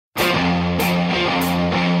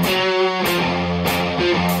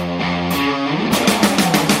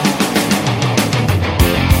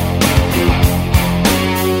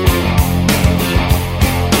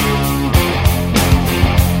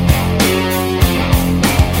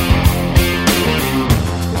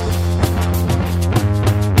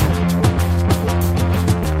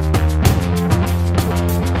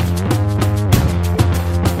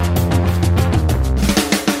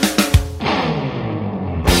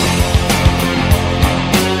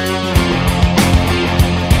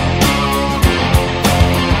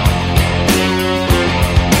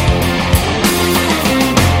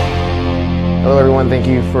everyone.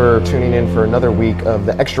 Thank you for tuning in for another week of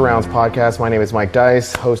the Extra Rounds podcast. My name is Mike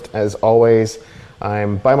Dice, host as always.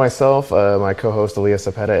 I'm by myself. My co-host Elias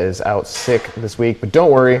Cepeda is out sick this week, but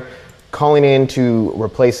don't worry. Calling in to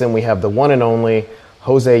replace him, we have the one and only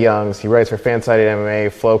Jose Youngs. He writes for Fansided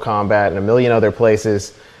MMA, Flow Combat, and a million other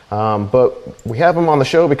places. But we have him on the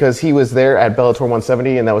show because he was there at Bellator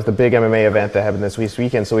 170, and that was the big MMA event that happened this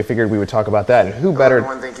weekend. So we figured we would talk about that. And who better?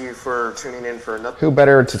 Everyone, thank you for tuning in for another. Who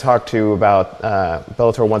better to talk to about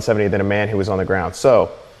Bellator 170 than a man who was on the ground?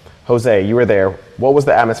 So, Jose, you were there. What was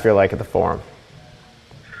the atmosphere like at the forum?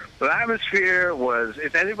 The atmosphere was,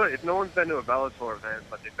 if no one's been to a Bellator event,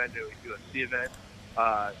 but they've been to a UFC event,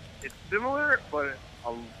 it's similar, but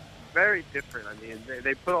very different. I mean,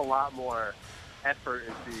 they put a lot more effort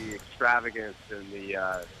into the extravagance and the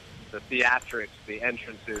theatrics, the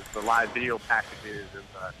entrances, the live video packages,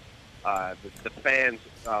 and the fans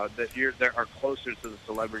that are closer to the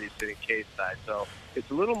celebrities sitting cage side. So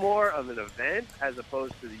it's a little more of an event as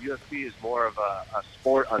opposed to the UFC is more of a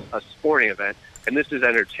sporting event, and this is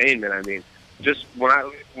entertainment. I mean, just when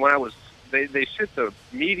I was they sit the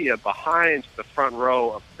media behind the front row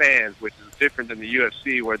of fans, which is different than the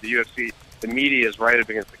UFC, where the UFC the media is right up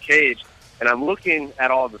against the cage. And I'm looking at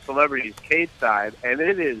all the celebrities cage side, and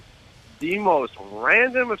it is the most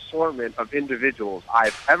random assortment of individuals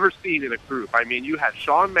I've ever seen in a group. I mean, you had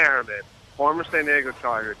Sean Merriman, former San Diego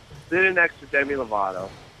Chargers, sitting next to Demi Lovato,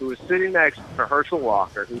 who was sitting next to Herschel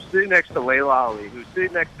Walker, who's sitting next to Layla Ali, who's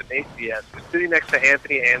sitting next to Nate Diaz, who's sitting next to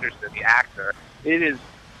Anthony Anderson, the actor. It is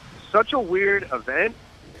such a weird event,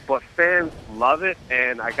 but fans love it,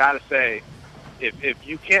 and I got to say, if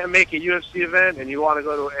you can't make a UFC event and you want to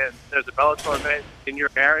go to and there's a Bellator event in your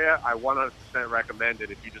area, I 100% recommend it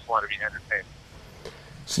if you just want to be entertained.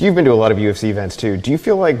 So you've been to a lot of UFC events too. Do you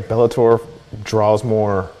feel like Bellator draws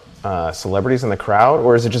more celebrities in the crowd,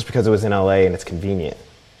 or is it just because it was in LA and it's convenient?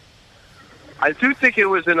 I do think it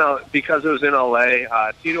was because it was in LA.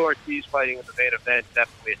 Tito Ortiz fighting in the main event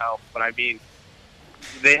definitely helped, but I mean,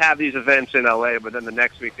 they have these events in LA, but then the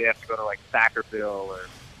next week they have to go to like Sacramento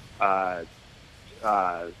or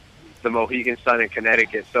the Mohegan Sun in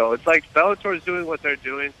Connecticut. So it's like Bellator's doing what they're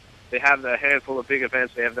doing. They have a handful of big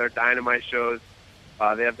events. They have their Dynamite shows.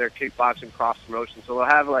 They have their kickboxing cross promotion. So they'll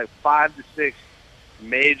have like 5 to 6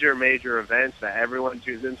 major events that everyone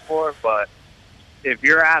tunes in for. But if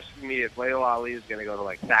you're asking me if Layla Ali is going to go to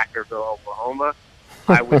like Sacramento, Oklahoma,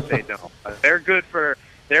 I would say no. They're good for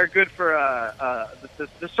the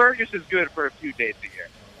circus is good for a few days a year.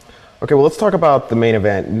 Okay, well, let's talk about the main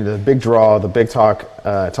event. The big draw, the big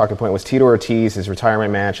talking point was Tito Ortiz, his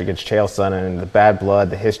retirement match against Chael Sonnen, the bad blood,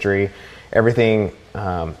 the history, everything,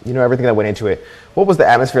 everything that went into it. What was the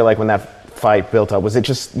atmosphere like when that fight built up? Was it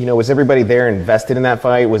just, was everybody there invested in that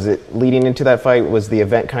fight? Was it leading into that fight? Was the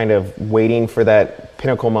event kind of waiting for that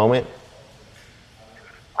pinnacle moment?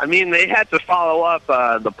 I mean, they had to follow up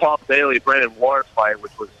the Paul Bailey, Brandon Ward fight,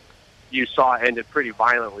 which you saw ended pretty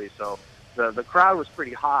violently, so the crowd was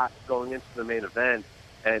pretty hot going into the main event,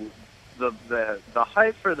 and the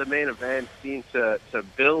hype for the main event seemed to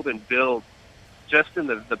build and build just in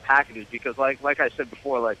the packages, because like I said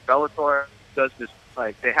before, like Bellator does this,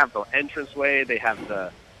 like they have the entranceway, they have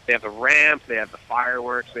the ramp, they have the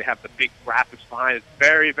fireworks, they have the big graphics behind it.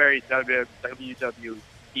 Very, very WWE-esque.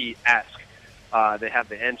 They have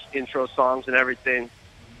the intro songs and everything.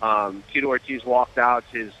 Tito Ortiz walked out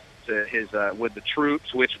his with the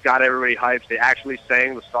troops, which got everybody hyped. They actually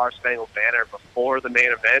sang the Star Spangled Banner before the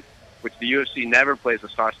main event, which the UFC never plays the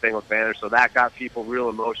Star Spangled Banner, so that got people real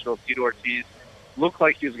emotional. Tito Ortiz looked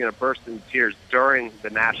like he was going to burst into tears during the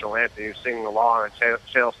national anthem. He was singing along, and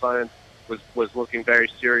Chael Sonnen was looking very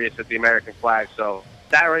serious at the American flag. So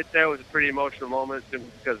that right there was a pretty emotional moment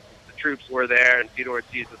because the troops were there, and Tito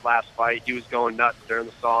Ortiz's last fight, he was going nuts during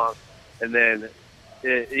the song. And then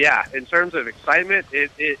in terms of excitement,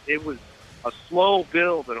 it was a slow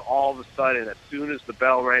build, and all of a sudden, as soon as the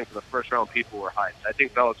bell rang for the first round, people were hyped. I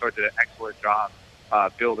think Bellator did an excellent job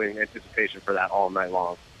building anticipation for that all night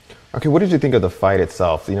long. Okay, what did you think of the fight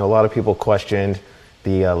itself? A lot of people questioned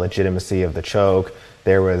the legitimacy of the choke.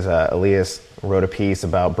 There was Elias wrote a piece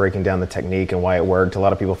about breaking down the technique and why it worked. A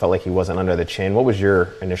lot of people felt like he wasn't under the chin. What was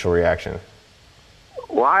your initial reaction?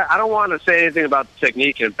 Well, I don't want to say anything about the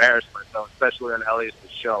technique and embarrass myself, especially on Elias'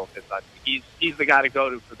 show, because he's the guy to go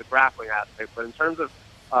to for the grappling aspect. But in terms of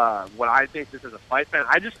what I think this is a fight fan,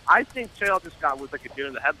 I think Chael just was like a deer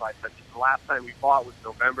in the headlights. I think the last time we fought was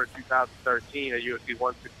November 2013 at UFC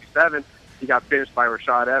 167. He got finished by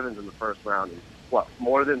Rashad Evans in the first round. And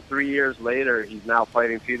more than 3 years later, he's now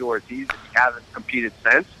fighting Tito Ortiz, and he hasn't competed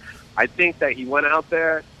since. I think that he went out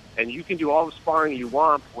there And you can do all the sparring you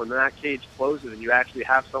want, but when that cage closes and you actually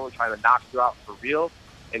have someone trying to knock you out for real.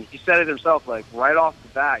 And he said it himself, like right off the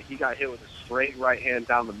bat, he got hit with a straight right hand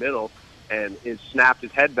down the middle, and it snapped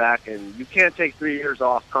his head back. And you can't take 3 years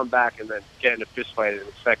off, come back, and then get in a fist fight and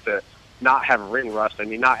expect to not have ring rust. I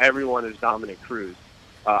mean, not everyone is Dominic Cruz.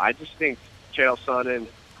 I just think Chael Sonnen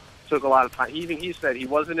took a lot of time. Even he said he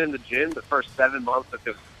wasn't in the gym the first 7 months of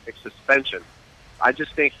his suspension. I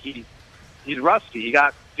just think he's rusty. He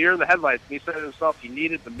got deer in the headlights. And he said himself he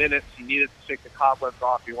needed the minutes. He needed to shake the cobwebs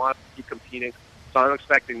off. He wanted to keep competing. So I'm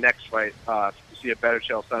expecting next fight to see a better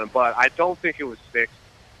Chael Sonnen. But I don't think it was fixed.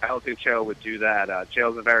 I don't think Chael would do that.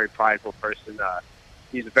 Chael's a very prideful person.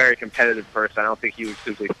 He's a very competitive person. I don't think he would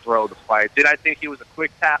simply throw the fight. Did I think he was a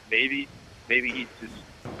quick tap? Maybe. Maybe he just,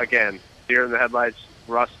 again, deer in the headlights,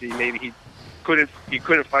 rusty. Maybe he couldn't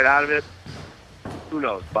fight out of it. Who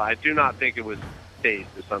knows? But I do not think it was phased,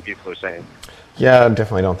 as some people are saying. Yeah, I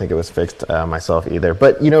definitely don't think it was fixed myself either.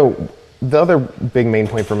 But, you know, the other big main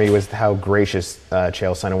point for me was how gracious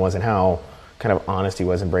Chael Sonnen was and how kind of honest he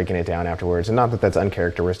was in breaking it down afterwards. And not that that's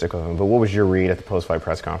uncharacteristic of him, but what was your read at the post-fight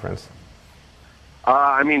press conference?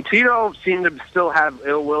 I mean, Tito seemed to still have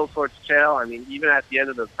ill will towards Chael. I mean, even at the end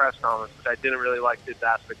of the press conference, which I didn't really like this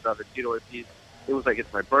aspect of it, Tito, it was like,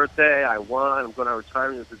 it's my birthday, I won, I'm going to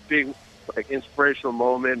retirement. It was this big, like, inspirational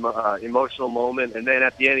moment, emotional moment. And then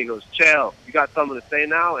at the end, he goes, Chael, you got something to say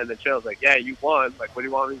now? And then Chael's like, yeah, you won. Like, what do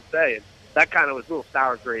you want me to say? And that kind of was a little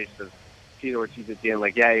sour grace of Tito Ortiz at the end.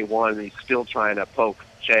 Like, yeah, he won, and he's still trying to poke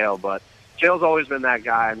Chael. But Chael's always been that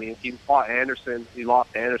guy. I mean, he fought Anderson. He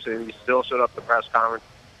lost Anderson. He still showed up at the press conference.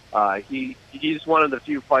 He's one of the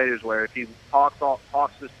few fighters where if he talks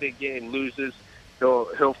this big game, loses,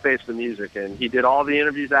 he'll face the music. And he did all the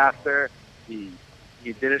interviews after. He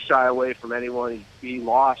didn't shy away from anyone. He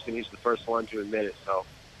lost, and he's the first one to admit it. So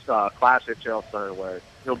it's classic Chael Sonnen, where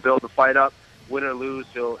he'll build the fight up, win or lose,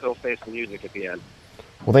 he'll face the music at the end.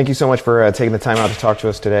 Well, thank you so much for taking the time out to talk to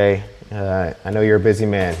us today. I know you're a busy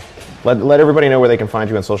man. Let everybody know where they can find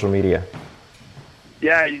you on social media.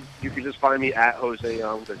 Yeah, you can just find me at Jose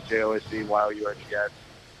Young. That's JOSEYOUNGS,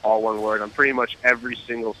 all one word. I'm pretty much every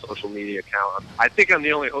single social media account. I think I'm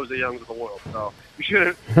the only Jose Youngs in the world, so you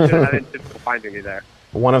shouldn't have any difficulty finding me there.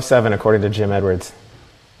 1 of 7, according to Jim Edwards.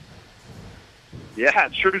 Yeah,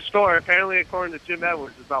 true story. Apparently, according to Jim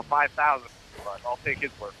Edwards, it's about 5,000, but I'll take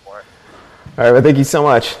his word for it. All right, well, thank you so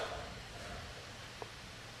much.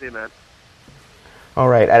 See you, man. All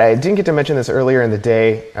right, and I didn't get to mention this earlier in the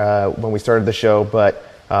day when we started the show, but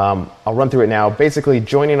I'll run through it now. Basically,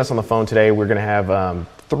 joining us on the phone today, we're going to have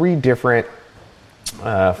 3 different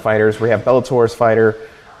fighters. We have Bellator's fighter,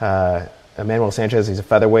 Emmanuel Sanchez. He's a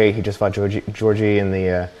featherweight. He just fought Georgie in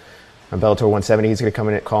the Bellator 170. He's going to come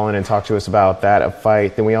in, call in and talk to us about that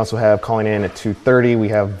fight. Then we also have calling in at 2:30. We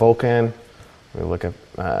have Volkan. We look at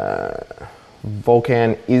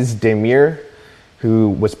Volkan Oezdemir, who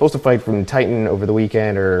was supposed to fight from Titan over the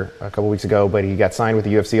weekend or a couple weeks ago, but he got signed with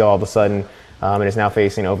the UFC all of a sudden and is now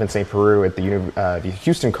facing Ovince St. Peru at the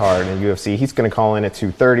Houston card in the UFC. He's going to call in at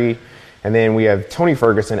 2:30. And then we have Tony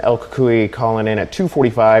Ferguson, El Kukui, calling in at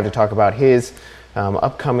 2:45 to talk about his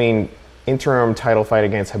upcoming interim title fight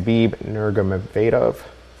against Khabib Nurmagomedov.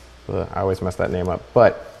 I always mess that name up.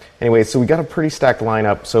 But anyway, so we got a pretty stacked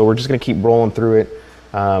lineup, so we're just going to keep rolling through it.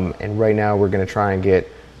 And right now we're going to try and get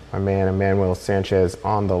my man Emmanuel Sanchez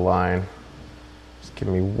on the line. Just give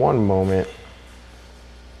me one moment.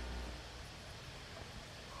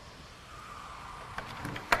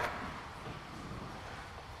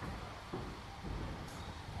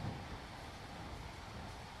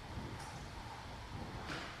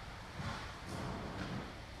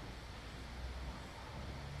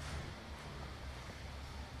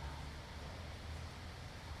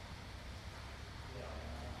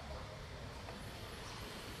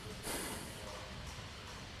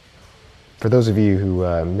 For those of you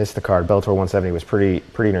who missed the card, Bellator 170 was pretty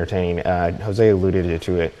entertaining. Jose alluded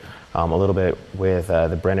to it a little bit with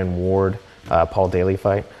the Brennan Ward, Paul Daly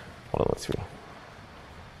fight. Hold on, let's see.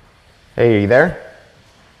 Hey, are you there?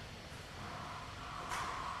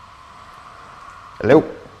 Hello?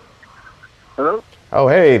 Hello? Oh,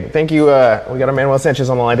 hey, thank you. We got Emmanuel Sanchez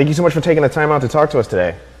on the line. Thank you so much for taking the time out to talk to us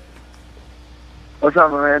today. What's up,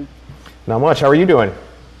 my man? Not much. How are you doing?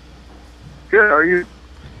 Good. How are you?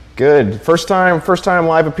 Good. First time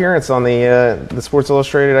live appearance on the Sports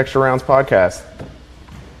Illustrated Extra Rounds podcast.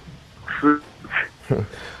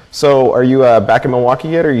 So, are you back in Milwaukee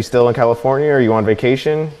yet? Or are you still in California? Are you on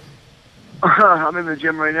vacation? I'm in the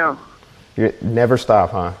gym right now. You never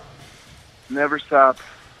stop, huh? Never stop.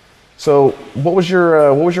 So, what was your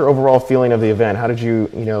overall feeling of the event? How did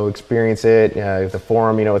you experience it? The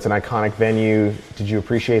Forum, it's an iconic venue. Did you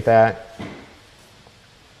appreciate that?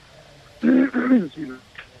 Did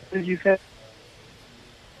you say?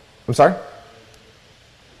 I'm sorry.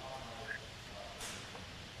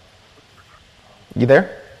 You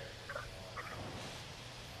there?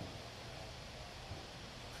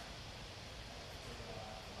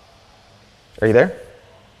 Are you there?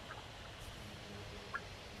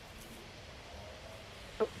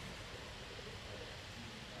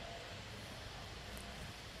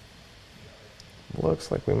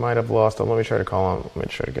 Looks like we might have lost him. Let me try to call him. Let me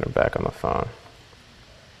try to get him back on the phone.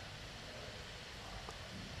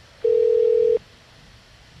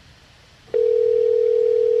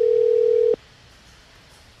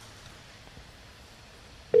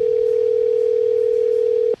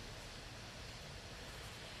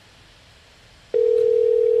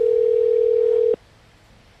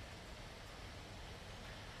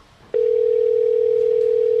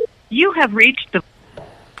 You have reached the...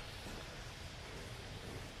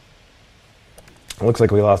 Looks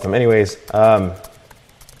like we lost him. Anyways,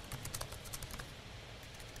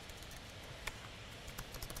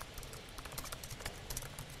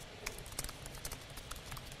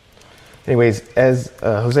 as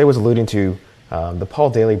Jose was alluding to, the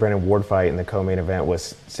Paul Daly-Brennan Ward fight in the co-main event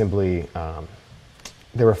was simply,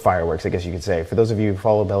 there were fireworks, I guess you could say. For those of you who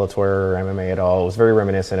follow Bellator or MMA at all, it was very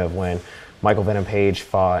reminiscent of when Michael Venom Page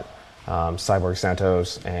fought Cyborg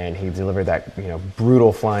Santos, and he delivered that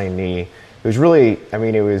brutal flying knee. It was really,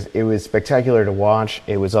 it was spectacular to watch.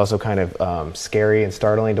 It was also kind of scary and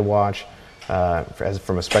startling to watch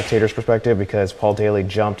from a spectator's perspective, because Paul Daly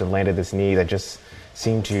jumped and landed this knee that just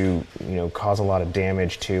seemed to cause a lot of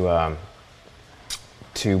damage to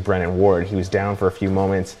Brennan Ward. He was down for a few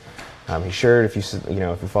moments. He shared, if you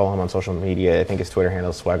follow him on social media, I think his Twitter handle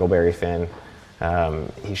is Swaggleberry Finn.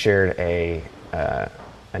 He shared an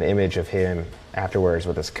image of him afterwards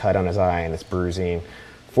with this cut on his eye and this bruising.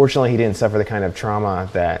 Fortunately, he didn't suffer the kind of trauma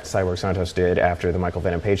that Cyborg Santos did after the Michael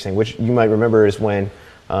Venom Page thing, which you might remember is when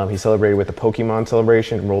he celebrated with the Pokemon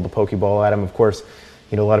celebration and rolled the Pokeball at him. Of course,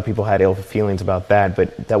 a lot of people had ill feelings about that,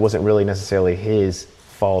 but that wasn't really necessarily his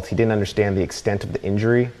fault. He didn't understand the extent of the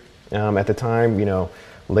injury at the time.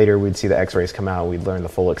 Later we'd see the x-rays come out, we'd learn the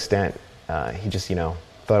full extent. He just, thought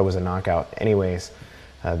it was a knockout. Anyways,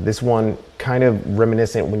 this one kind of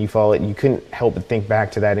reminiscent when you follow it. You couldn't help but think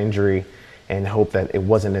back to that injury and hope that it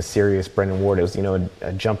wasn't as serious Brennan Ward. It was,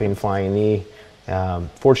 a jumping, flying knee.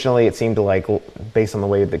 Fortunately, it seemed to based on the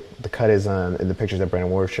way the cut is in the pictures that Brennan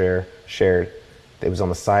Ward shared, it was on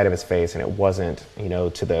the side of his face and it wasn't,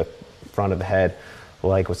 to the front of the head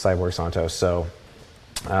like with Cyborg Santos. So,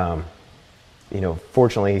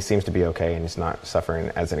 fortunately, he seems to be okay and he's not suffering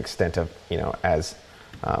as an extent of, as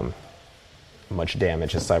much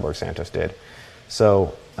damage as Cyborg Santos did.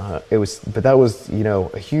 So that was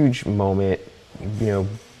a huge moment,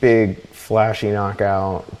 big flashy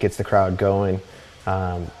knockout, gets the crowd going.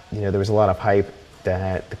 There was a lot of hype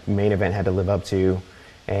that the main event had to live up to,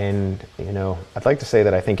 and I'd like to say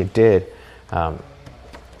that I think it did.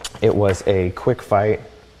 It was a quick fight.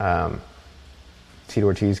 Tito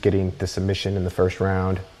Ortiz getting the submission in the first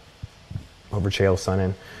round over Chael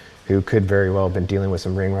Sonnen, who could very well have been dealing with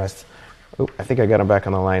some ring rust. Oh, I think I got him back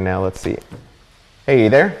on the line now. Let's see. Hey,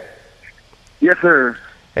 you there? Yes, sir.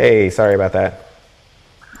 Hey, sorry about that.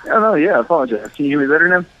 I apologize. Can you hear me better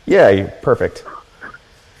now? Yeah, perfect.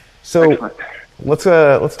 So Excellent.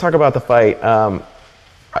 let's talk about the fight.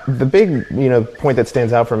 The big point that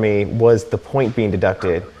stands out for me was the point being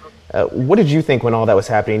deducted. What did you think when all that was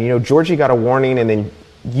happening? Georgie got a warning, and then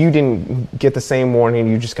you didn't get the same warning.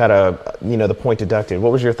 You just got the point deducted.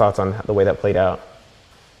 What was your thoughts on the way that played out?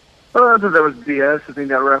 Well, I thought that was BS. I think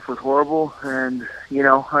that ref was horrible, and, I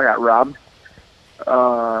got robbed.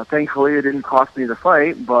 Thankfully, it didn't cost me the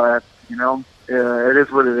fight, but, it is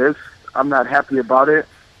what it is. I'm not happy about it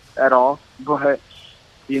at all, but,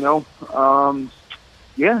 it just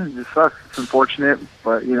sucks. It's unfortunate,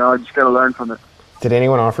 but, I just got to learn from it. Did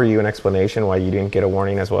anyone offer you an explanation why you didn't get a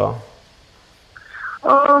warning as well?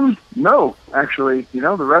 No, actually.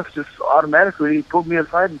 The ref just automatically pulled me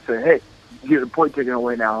aside and said, hey, you get the point taken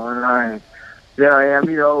away now. And there I am,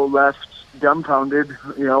 left dumbfounded,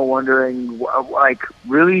 wondering,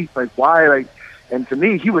 really? Why? And to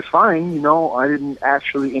me, he was fine, I didn't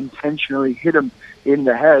actually intentionally hit him in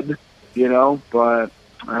the head, but,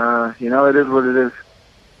 it is what it is.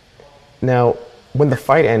 Now, when the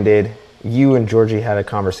fight ended, you and Georgie had a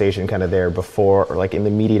conversation kind of there before, or in the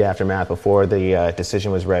immediate aftermath before the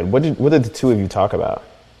decision was read. What did the two of you talk about?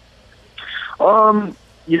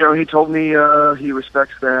 he told me he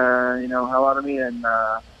respects the hell out of me, and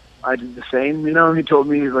I did the same. He told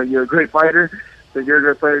me, he's like, you're a great fighter. That you're a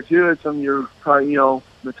great fighter too. It's some of your probably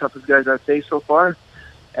the toughest guys I've faced so far.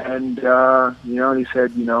 And he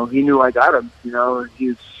said he knew I got him.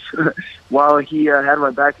 He's while he had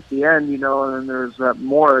my back at the end, and then there's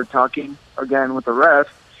more talking again with the ref.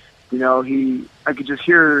 I could just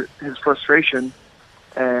hear his frustration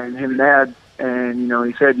and him mad. And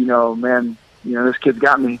he said, man, this kid's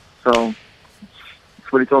got me. So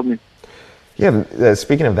that's what he told me. Yeah,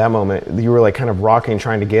 speaking of that moment, you were like kind of rocking,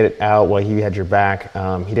 trying to get it out while he had your back.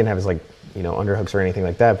 He didn't have his underhooks or anything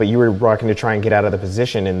like that, but you were rocking to try and get out of the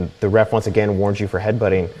position, and the ref once again warned you for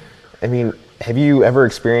headbutting. I mean, have you ever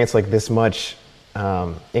experienced like this much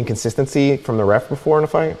inconsistency from the ref before in a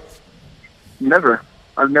fight? Never.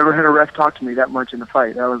 I've never had a ref talk to me that much in a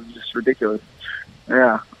fight. That was just ridiculous.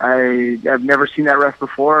 Yeah, I've never seen that ref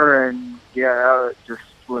before, and it just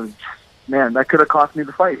was, man, that could have cost me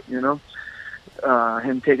the fight.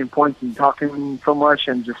 Him taking points and talking so much,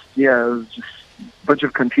 and just it was just a bunch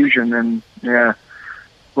of confusion, and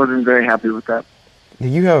wasn't very happy with that.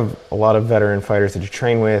 You have a lot of veteran fighters that you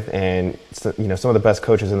train with, and some of the best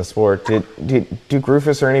coaches in the sport. Did Duke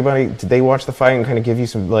Rufus or anybody, did they watch the fight and kind of give you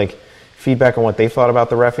some like feedback on what they thought about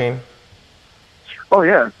the reffing? Oh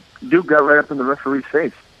yeah, Duke got right up in the referee's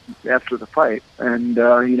face after the fight, and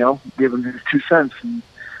gave him his 2 cents, and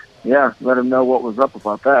let him know what was up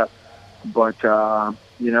about that. But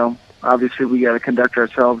obviously we got to conduct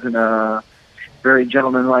ourselves in a very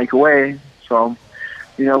gentlemanlike way. So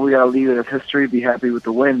we got to leave it as history, be happy with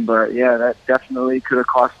the win. But that definitely could have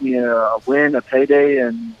cost me a win, a payday,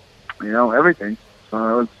 and everything. So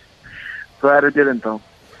I was glad it didn't, though.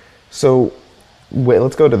 So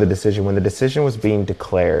let's go to the decision. When the decision was being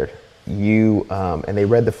declared, you and they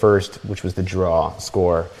read the first, which was the draw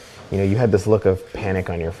score. You had this look of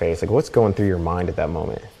panic on your face. Like, what's going through your mind at that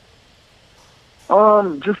moment?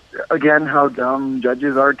 Just again how dumb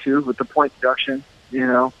judges are too with the point deduction,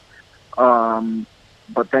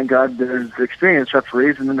 But thank God there's experienced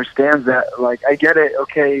referees and understands that. Like, I get it.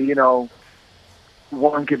 Okay,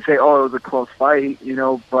 one could say, "Oh, it was a close fight,"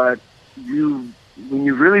 but when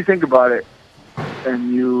you really think about it,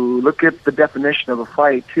 and you look at the definition of a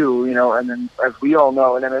fight too, and then as we all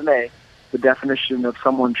know in MMA, the definition of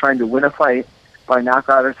someone trying to win a fight by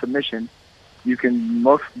knockout or submission, you can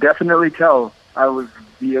most definitely tell I was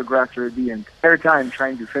the aggressor the entire time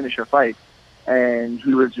trying to finish a fight. And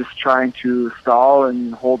he was just trying to stall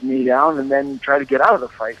and hold me down and then try to get out of the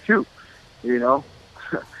fight too,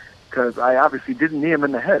 because I obviously didn't knee him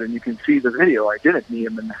in the head, and you can see the video, I didn't knee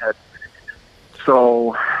him in the head.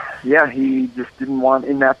 So, he just didn't want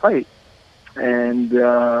in that fight. And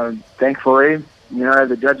thankfully,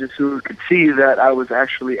 the judges who could see that I was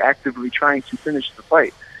actually actively trying to finish the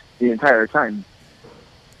fight the entire time.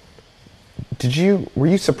 Were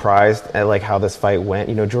you surprised at like how this fight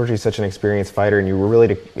went? Georgie's such an experienced fighter, and you were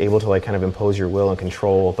really able to like kind of impose your will and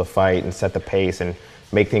control the fight and set the pace and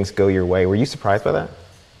make things go your way. Were you surprised by that?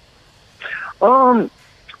 A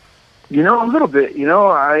little bit.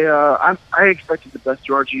 I expected the best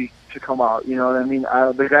Georgie to come out. You know what I mean?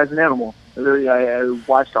 The guy's an animal. Really, I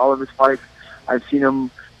watched all of his fights. I've seen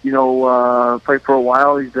him, fight for a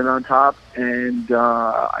while. He's been on top, and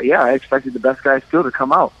I expected the best guy still to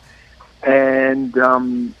come out. And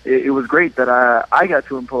it was great that I got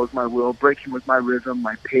to impose my will, break him with my rhythm,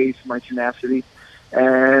 my pace, my tenacity.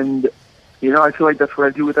 And, I feel like that's what I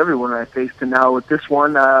do with everyone I face. And now with this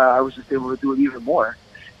one, I was just able to do it even more.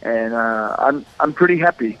 And I'm pretty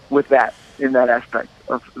happy with that in that aspect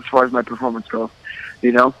as far as my performance goes.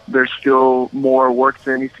 There's still more work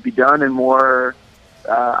that needs to be done, and more,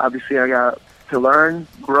 obviously I got to learn,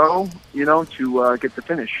 grow, to get the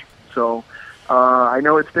finish. So I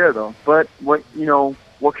know it's there though. But what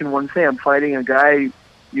can one say? I'm fighting a guy,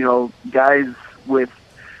 guys with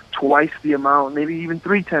twice the amount, maybe even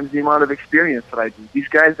 3 times the amount of experience that I do. These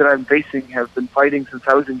guys that I'm facing have been fighting since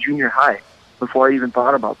I was in junior high, before I even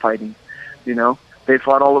thought about fighting. They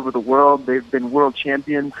fought all over the world. They've been world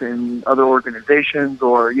champions in other organizations,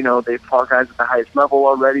 or they've fought guys at the highest level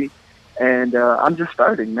already. And I'm just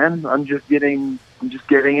starting, man. I'm just getting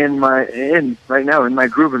in right now in my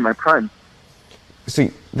groove, in my prime. So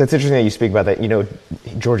that's interesting that you speak about that.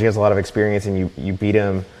 Georgie has a lot of experience, and you beat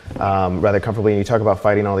him rather comfortably. And you talk about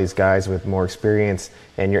fighting all these guys with more experience,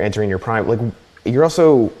 and you're entering your prime. Like, you're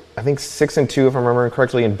also, I think, 6-2, if I'm remembering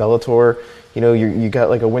correctly, in Bellator. You got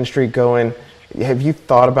like a win streak going. Have you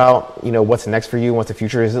thought about what's next for you? What's the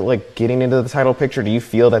future? Is it like getting into the title picture? Do you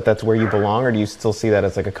feel that that's where you belong, or do you still see that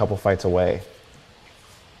as like a couple fights away?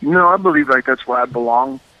 No, I believe like that's where I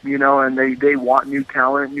belong. and they want new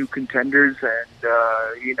talent, new contenders, and,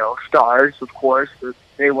 stars, of course.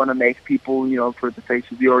 They want to make people, for the face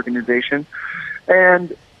of the organization.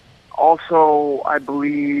 And also, I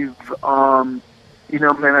believe, man,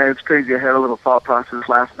 it's crazy. I had a little thought process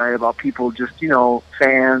last night about people just,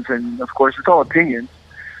 fans, and of course, it's all opinions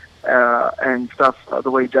and stuff,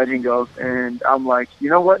 the way judging goes. And I'm like, you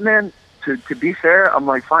know what, man? To be fair, I'm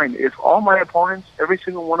like, fine. If all my opponents, every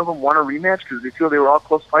single one of them, want a rematch because they feel they were all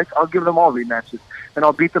close fights, I'll give them all rematches, and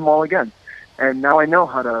I'll beat them all again. And now I know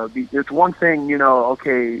how to beat. It's one thing,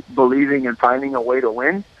 believing and finding a way to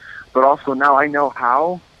win, but also now I know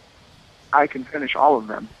how I can finish all of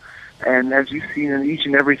them. And as you've seen in each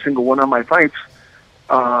and every single one of my fights,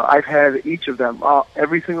 I've had each of them,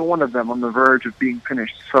 every single one of them, on the verge of being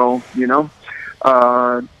finished. So,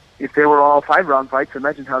 if they were all 5-round fights,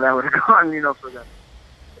 imagine how that would have gone, for them.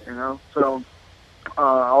 So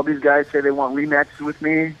all these guys say they want rematches with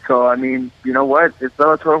me. So, I mean, you know what? If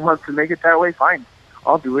Bellator wants to make it that way, fine.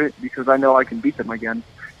 I'll do it because I know I can beat them again.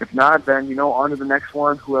 If not, then, on to the next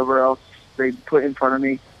one, whoever else they put in front of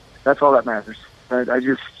me. That's all that matters. I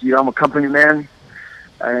just, I'm a company man,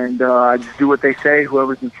 and I just do what they say,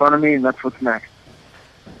 whoever's in front of me, and that's what's next.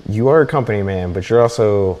 You are a company man, but you're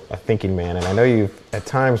also a thinking man, and I know you've at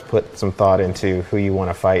times put some thought into who you want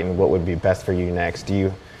to fight and what would be best for you next.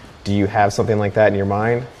 Do you have something like that in your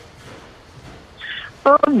mind?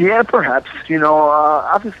 Yeah, perhaps.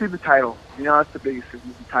 Obviously the title. That's the biggest thing,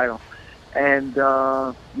 is the title. And,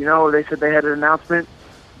 they said they had an announcement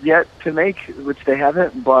yet to make, which they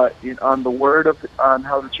haven't, but on the word on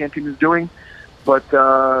how the champion is doing. But,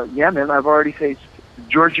 yeah, man, I've already faced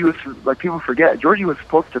Georgie. Was, like, people forget, Georgie was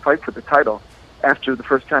supposed to fight for the title after the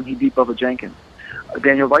first time he beat Bubba Jenkins.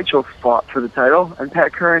 Daniel Weichel fought for the title, and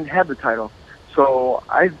Pat Curran had the title. So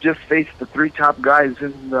I've just faced the 3 top guys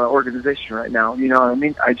in the organization right now. You know what I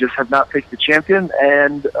mean? I just have not faced the champion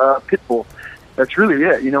and Pitbull. That's really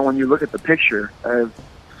it. When you look at the picture, as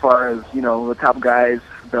far as, the top guys,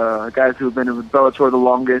 the guys who have been in Bellator the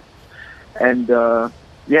longest, and,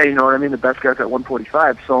 yeah, you know what I mean? The best guys at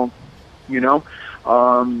 145. So,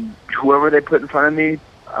 whoever they put in front of me,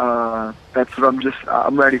 that's what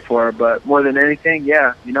I'm ready for. But more than anything,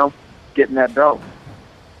 yeah, getting that belt.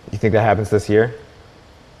 You think that happens this year?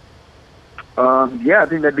 Yeah, I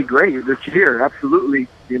think that'd be great this year. Absolutely.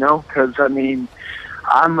 Because, I mean,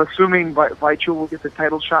 I'm assuming Weichel will get the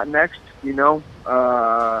title shot next.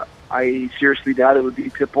 I seriously doubt it would be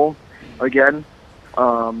Pitbull again.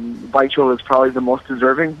 Weichel is probably the most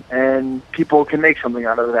deserving, and people can make something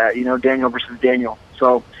out of that, Daniel versus Daniel.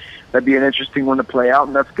 So that'd be an interesting one to play out,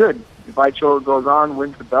 and that's good. If Weichel goes on,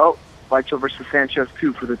 wins the belt, Weichel versus Sanchez,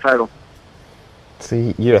 too, for the title.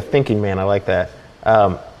 See, you're a thinking man. I like that.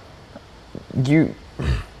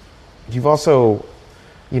 You've also,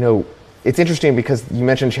 it's interesting because you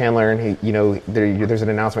mentioned Chandler, and he, there's an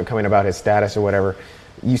announcement coming about his status or whatever.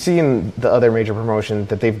 You see in the other major promotion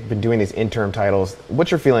that they've been doing these interim titles.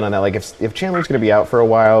 What's your feeling on that? Like, if Chandler's going to be out for a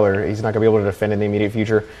while, or he's not going to be able to defend in the immediate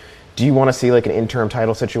future, do you want to see like an interim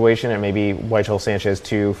title situation and maybe Weichel Sanchez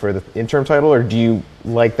too for the interim title, or do you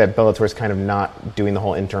like that Bellator's kind of not doing the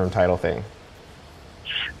whole interim title thing?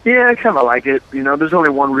 Yeah, I kind of like it. There's only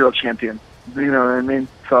one real champion. You know what I mean?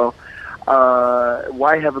 So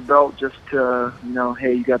why have a belt just to,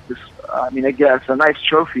 hey, you got this, I guess a nice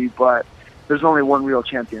trophy, but there's only one real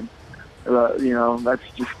champion. That's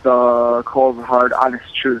just the cold, hard,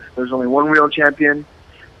 honest truth. There's only one real champion,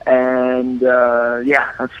 and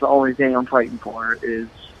yeah, that's the only thing I'm fighting for is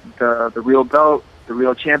the real belt, the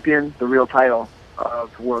real champion, the real title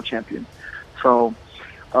of the world champion. So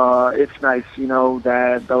it's nice,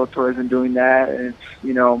 that Bellator isn't doing that. It's,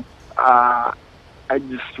 I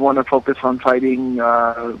just want to focus on fighting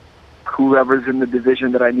whoever's in the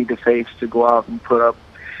division that I need to face to go out and put a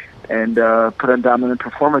dominant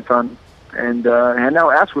performance on, and hand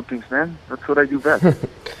out ass whippings, man. That's what I do best.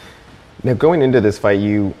 Now, going into this fight,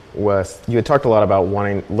 you had talked a lot about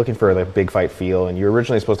looking for the big fight feel, and you were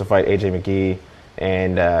originally supposed to fight AJ McGee,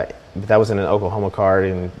 and that was in an Oklahoma card,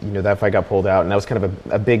 and that fight got pulled out, and that was kind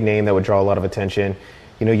of a big name that would draw a lot of attention.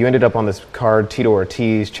 You ended up on this card, Tito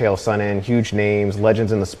Ortiz, Chael Sonnen, huge names,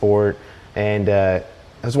 legends in the sport, and I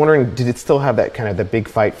was wondering, did it still have that kind of the big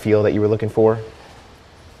fight feel that you were looking for?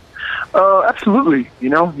 Absolutely.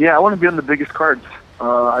 Yeah, I want to be on the biggest cards.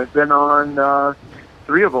 I've been on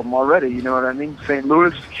 3 of them already, you know what I mean? St.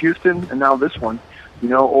 Louis, Houston, and now this one.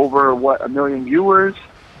 Over, 1 million viewers.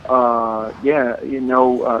 Yeah,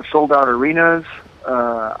 sold out arenas.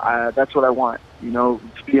 That's what I want, to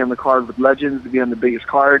be on the card with legends, to be on the biggest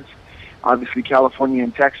cards. Obviously, California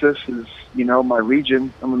and Texas is, my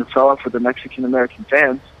region. I'm going to sell out for the Mexican-American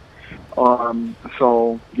fans.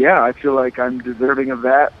 So yeah, I feel like I'm deserving of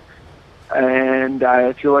that, and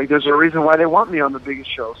I feel like there's a reason why they want me on the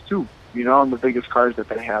biggest shows too. On the biggest cards that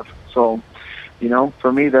they have. So,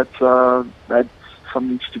 for me, that's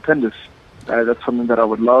something stupendous. That's something that I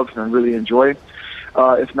would love and really enjoy.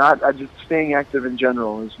 If not, just staying active in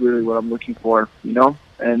general is really what I'm looking for.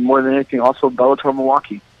 And more than anything, also Bellator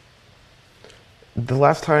Milwaukee. The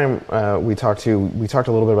last time we talked a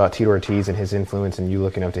little bit about Tito Ortiz and his influence and you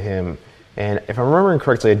looking up to him. And if I'm remembering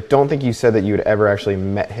correctly, I don't think you said that you had ever actually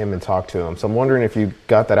met him and talked to him. So I'm wondering if you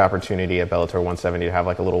got that opportunity at Bellator 170 to have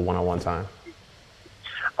like a little one-on-one time.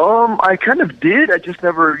 I kind of did. I just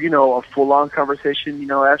never, a full-on conversation.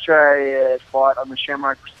 After I fought on the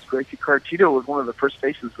Shamrock versus Gracie card, Tito was one of the first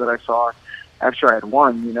faces that I saw after I had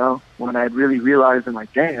won, when I had really realized, I'm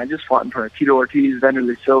like, dang, I just fought in front of Tito Ortiz,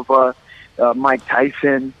 Vanderlei Silva, Mike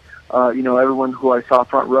Tyson, everyone who I saw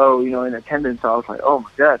front row, in attendance. I was like, oh, my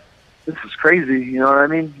God. This is crazy, you know what I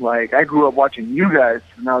mean? Like, I grew up watching you guys,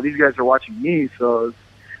 and now these guys are watching me, so it's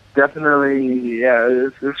definitely,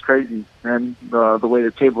 it's crazy, man, the way the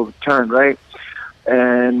tables have turned, right?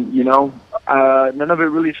 And, none of it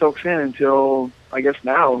really soaks in until, I guess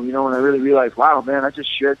now, when I really realized, wow, man, I just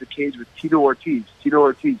shared the cage with Tito Ortiz,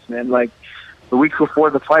 man. Like, the week before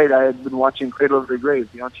the fight, I had been watching Cradle of the Grave.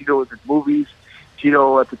 Tito was in movies.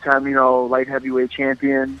 Tito, at the time, light heavyweight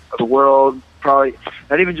champion of the world, probably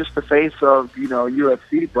not even just the face of,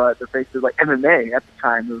 UFC, but the face of like MMA at the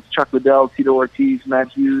time. It was Chuck Liddell, Tito Ortiz,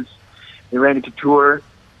 Matt Hughes, and Randy Couture.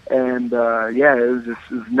 And, it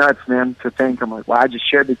was nuts, man, to think. I'm like, wow, I just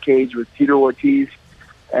shared the cage with Tito Ortiz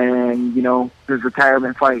and, his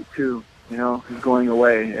retirement fight too, he's going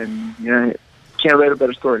away. And, can't write a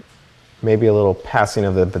better story. Maybe a little passing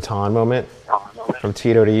of the baton moment from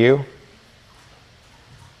Tito to you.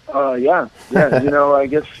 Yeah. I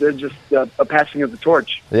guess just a passing of the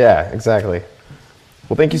torch. Yeah, exactly.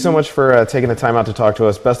 Well, thank you so much for taking the time out to talk to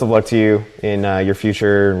us. Best of luck to you in your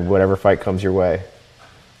future, whatever fight comes your way.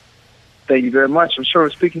 Thank you very much. I'm sure we're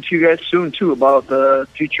speaking to you guys soon, too, about the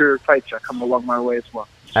future fights that come along my way as well.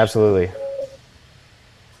 Absolutely.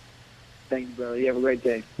 Thank you, brother. You have a great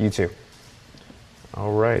day. You too.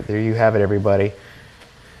 All right, there you have it, everybody.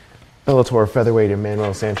 Bellator featherweight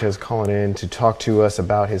Emmanuel Sanchez calling in to talk to us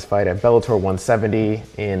about his fight at Bellator 170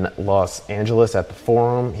 in Los Angeles at the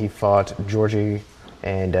Forum. He fought Georgie,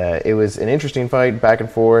 and it was an interesting fight, back and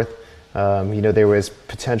forth. There was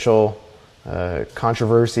potential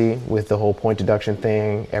controversy with the whole point deduction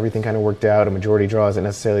thing. Everything kind of worked out. A majority draw isn't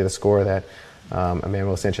necessarily the score that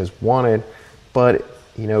Emmanuel Sanchez wanted, but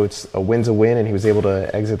it's a win's a win, and he was able to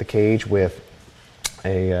exit the cage with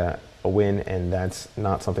a win, and that's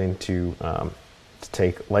not something to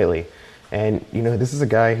take lightly. And this is a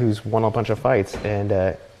guy who's won a bunch of fights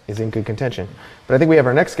and is in good contention. But I think we have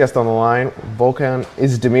our next guest on the line, Volkan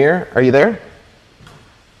Oezdemir. Are you there?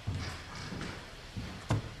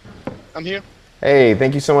 I'm here. Hey,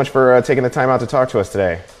 thank you so much for taking the time out to talk to us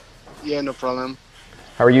today. Yeah, no problem.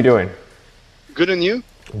 How are you doing? Good, and you?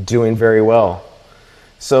 Doing very well.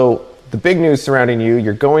 So the big news surrounding you,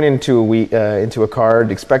 you're going into a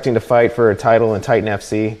card expecting to fight for a title in Titan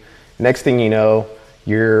FC. Next thing you know,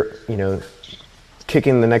 you're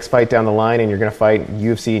kicking the next fight down the line, and you're going to fight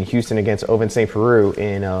UFC in Houston against Oven St. Peru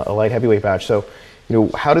in a light heavyweight match. So,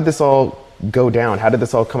 how did this all go down? How did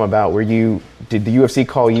this all come about? Did the UFC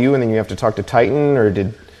call you, and then you have to talk to Titan, or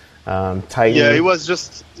did Titan? Yeah, it was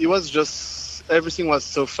just everything was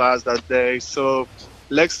so fast that day. So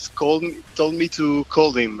Lex told me to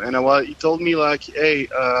call him, and he told me like, hey,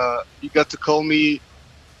 you got to call me.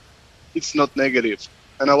 It's not negative.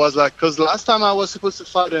 And I was like, because last time I was supposed to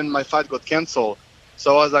fight and my fight got canceled.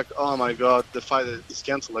 So I was like, oh my God, the fight is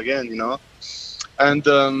canceled again, And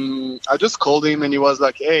I just called him, and he was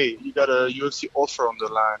like, hey, you got a UFC offer on the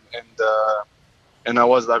line. And I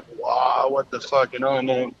was like, wow, what the fuck, And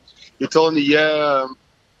then he told me, yeah,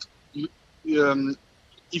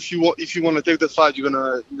 if you want to take the fight, you're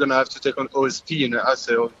gonna have to take on OSP. And I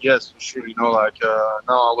said, oh yes, sure, no, I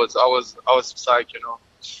was psyched,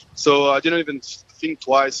 So I didn't even think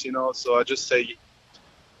twice, So I just say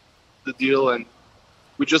the deal, and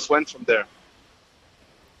we just went from there.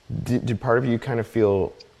 Did part of you kind of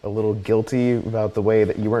feel a little guilty about the way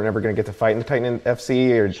that you weren't ever going to get to fight in the Titan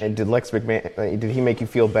FC, or did Lex McMahon, did he make you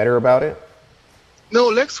feel better about it? No,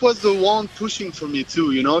 Lex was the one pushing for me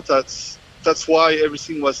too. That's why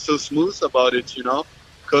everything was so smooth about it.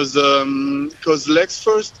 Because Lex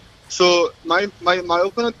first. So my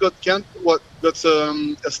opponent got a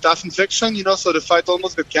staph infection. So the fight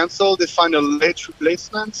almost got canceled. They find a late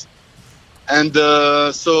replacement, and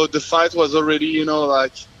so the fight was already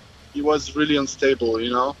he was really unstable,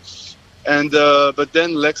 you know. And but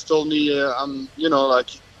then Lex told me, you know, like,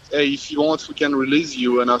 hey, if you want, we can release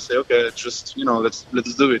you. And I say, okay, just, you know, let's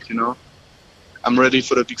do it, you know. I'm ready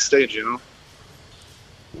for the big stage, you know.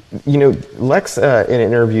 You know, Lex, in an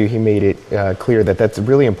interview, he made it clear that that's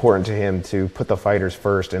really important to him to put the fighters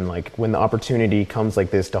first, and like when the opportunity comes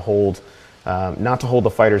like this to hold, not to hold the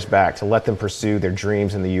fighters back, to let them pursue their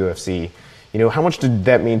dreams in the UFC. You know, how much did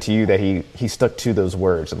that mean to you that he stuck to those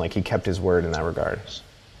words and like he kept his word in that regard?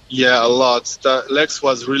 Yeah, a lot. Lex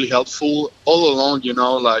was really helpful all along, you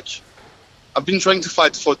know, like I've been trying to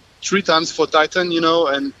fight for 3 times for Titan, you know,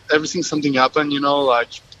 and something happened, you know, like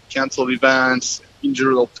cancel events,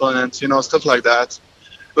 injured opponents, you know, stuff like that.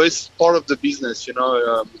 But it's part of the business, you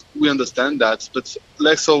know. We understand that. But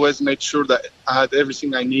Lex always made sure that I had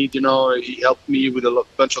everything I need, you know. He helped me with a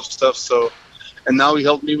bunch of stuff. So, and now he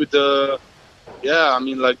helped me with the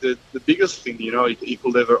biggest thing, you know, he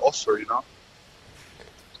could ever offer, you know.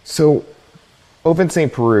 So, Open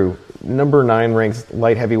St. Peru, number 9 ranked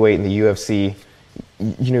light heavyweight in the UFC.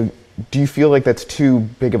 You know, do you feel like that's too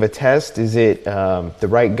big of a test? Is it the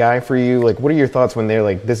right guy for you? Like, what are your thoughts when they're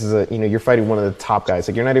like, this is you're fighting one of the top guys.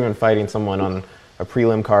 Like, you're not even fighting someone on a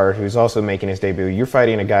prelim card who's also making his debut. You're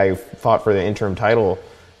fighting a guy who fought for the interim title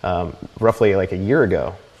roughly like a year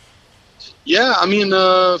ago. Yeah, I mean,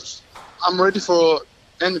 I'm ready for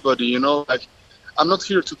anybody, you know. Like, I'm not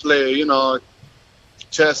here to play, you know,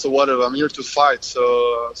 chess or whatever. I'm here to fight.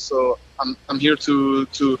 So I'm here to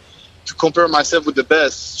compare myself with the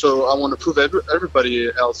best. So I want to prove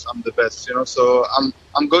everybody else I'm the best, you know. So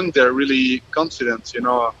I'm going there really confident, you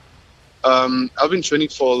know. I've been training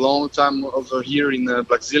for a long time over here in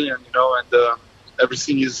Brazilian, you know, and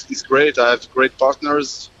everything is great. I have great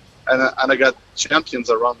partners, and I got champions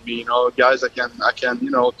around me, you know, guys I can you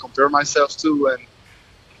know compare myself to, and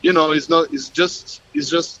you know it's just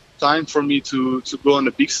time for me to go on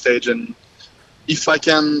the big stage, and if I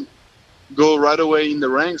can go right away in the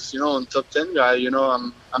ranks, you know, on top 10 guy, you know,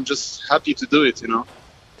 I'm just happy to do it, you know.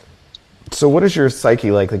 So what is your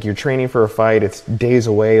psyche like? Like, you're training for a fight, it's days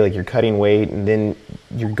away, like you're cutting weight, and then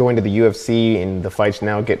you're going to the UFC and the fights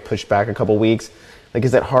now get pushed back a couple weeks. Like,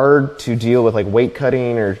 is that hard to deal with, like weight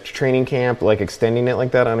cutting or training camp, like extending it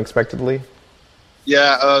like that unexpectedly?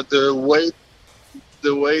 Yeah, the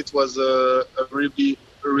weight was a really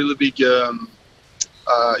big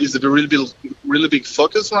is a really big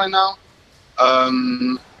focus right now.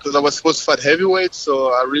 Because I was supposed to fight heavyweight,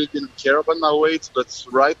 so I really didn't care about my weight. But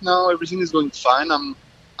right now, everything is going fine.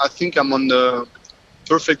 I think I'm on the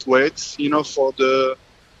perfect weight, you know, for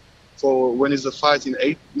when it's a fight in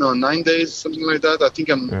 9 days, something like that. I think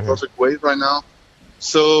I'm perfect weight right now.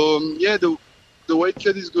 So yeah, the weight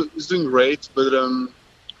cut is doing great, but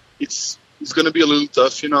it's gonna be a little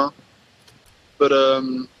tough, you know. But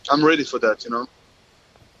I'm ready for that, you know.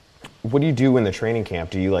 What do you do in the training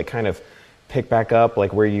camp? Do you like kind of pick back up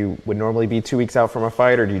like where you would normally be 2 weeks out from a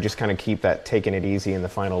fight, or do you just kind of keep that taking it easy in the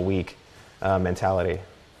final week mentality?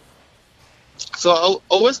 So I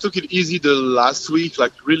always took it easy the last week,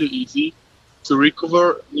 like really easy to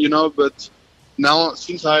recover, you know. But now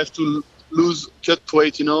since I have to cut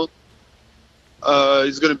weight, you know,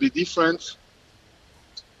 it's gonna be different.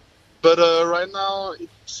 But right now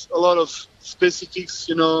it's a lot of specifics,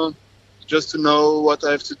 you know, just to know what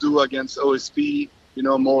I have to do against OSP, you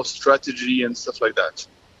know, more strategy and stuff like that.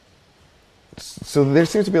 So there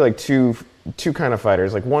seems to be like two kind of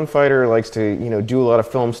fighters. Like, one fighter likes to, you know, do a lot of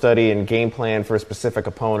film study and game plan for a specific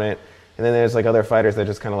opponent, and then there's like other fighters that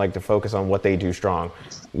just kind of like to focus on what they do strong.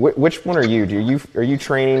 Which one are you? Are you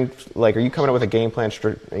training, like, are you coming up with a game plan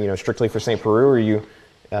strictly for St. Peru, or are you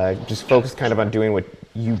just focused kind of on doing what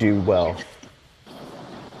you do well?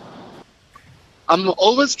 I'm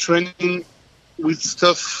always training with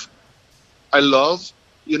stuff I love,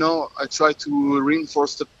 you know. I try to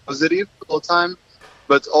reinforce the positive all the time,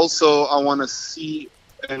 but also I want to see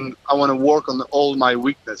and I want to work on all my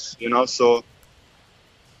weakness, you know. So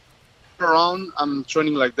around, I'm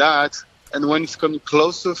training like that, and when it's coming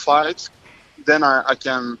close to a fight, then I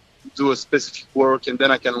can do a specific work, and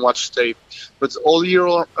then I can watch tape. But all year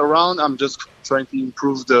around, I'm just trying to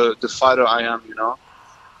improve the fighter I am, you know.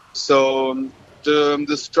 So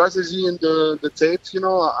the strategy and the tape, you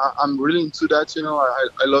know, I'm really into that, you know.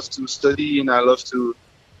 I love to study, and I love to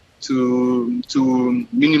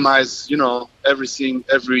minimize, you know, every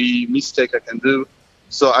mistake I can do.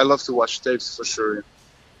 So I love to watch tapes for sure.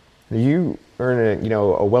 You earn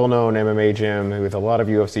a well-known MMA gym with a lot of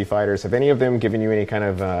UFC fighters. Have any of them given you any kind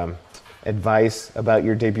of advice about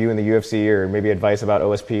your debut in the UFC, or maybe advice about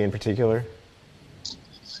OSP in particular?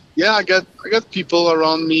 Yeah, I got people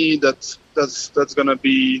around me that's gonna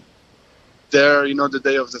be there, the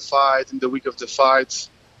day of the fight and the week of the fight.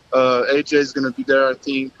 AJ is gonna be there, I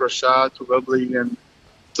think. Rashad probably, and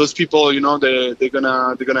those people, they're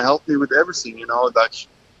gonna help me with everything,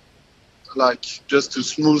 like just to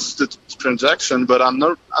smooth the transaction. But I'm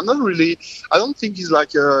not really. I don't think he's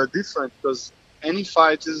like different, because any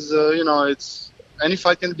fight is, any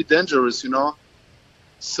fight can be dangerous,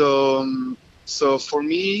 So for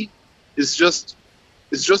me, it's just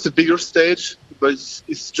a bigger stage, but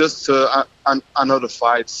it's just another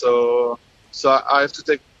fight. So I have to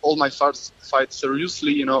take all my fights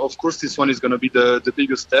seriously. Of course, this one is going to be the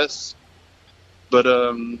biggest test, but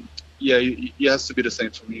yeah, it has to be the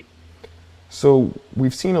same for me. So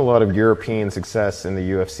we've seen a lot of European success in the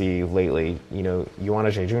UFC lately. Joanna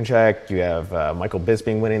Jędrzejczyk, you have Michael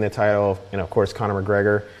Bisping winning the title, and of course Conor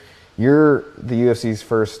McGregor. You're the UFC's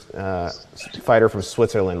first fighter from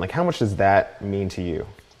Switzerland. Like, how much does that mean to you?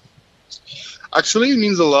 Actually, it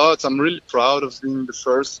means a lot. I'm really proud of being the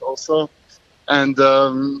first also. And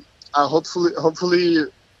I hopefully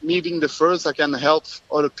me being the first, I can help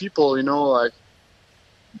other people,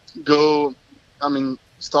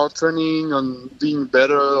 start training on being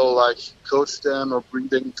better, or like coach them or bring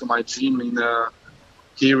them to my gym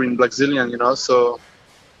here in Brazilian, So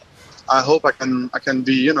I hope I can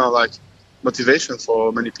be, motivation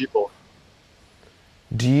for many people.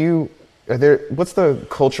 What's the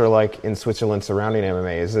culture like in Switzerland surrounding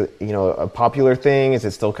MMA? Is it, a popular thing? Is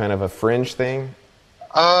it still kind of a fringe thing?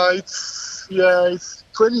 It's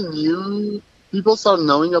pretty new. People start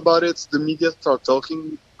knowing about it. The media start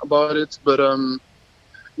talking about it, but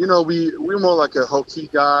we're more like a hockey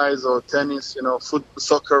guys or tennis,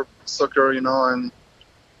 soccer, and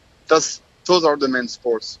those are the main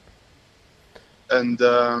sports. And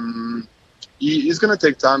it's gonna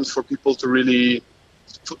take time for people to really,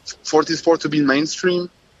 for this sport to be mainstream.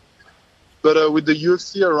 But with the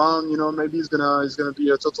UFC around, maybe it's gonna be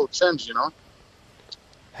a total change,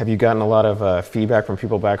 Have you gotten a lot of feedback from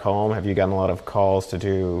people back home? Have you gotten a lot of calls to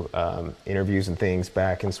do interviews and things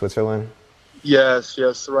back in Switzerland? Yes.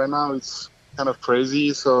 Right now it's kind of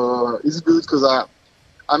crazy, so it's good because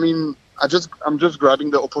I'm just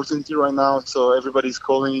grabbing the opportunity right now. So everybody's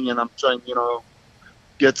calling, and I'm trying,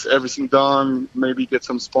 get everything done. Maybe get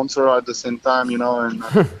some sponsor at the same time, And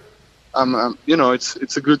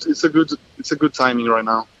it's a good timing right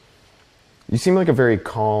now. You seem like a very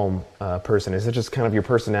calm person. Is it just kind of your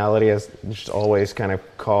personality as just always kind of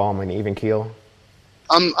calm and even keel?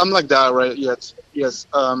 I'm like that, right? Yes.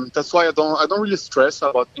 That's why I don't really stress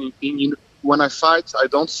about anything. When I fight, I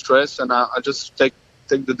don't stress, and I just take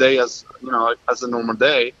the day as as a normal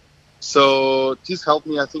day. So this helped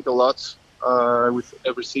me, I think, a lot with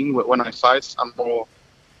everything. When I fight,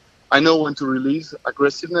 I know when to release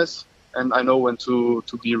aggressiveness, and I know when to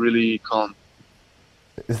be really calm.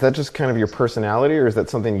 Is that just kind of your personality, or is that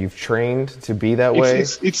something you've trained to be that way?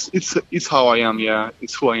 It's how I am. Yeah,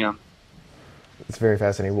 it's who I am. It's very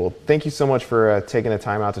fascinating. Well, thank you so much for taking the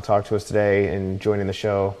time out to talk to us today and joining the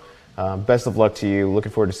show. Best of luck to you.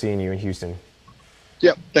 Looking forward to seeing you in Houston.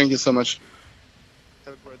 Yeah, thank you so much.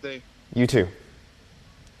 Have a great day. You too.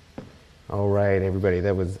 All right, everybody.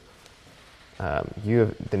 That was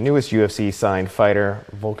the newest UFC signed fighter,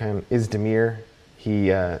 Volkan Oezdemir. He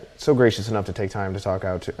so gracious enough to take time to talk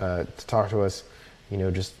to us.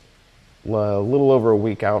 Just a little over a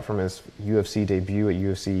week out from his UFC debut at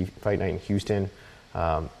UFC Fight Night in Houston.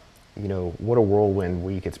 What a whirlwind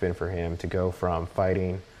week it's been for him to go from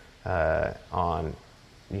fighting on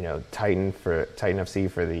Titan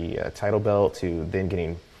FC for the title belt, to then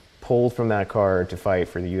getting pulled from that card to fight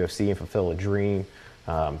for the UFC and fulfill a dream,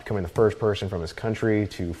 becoming the first person from his country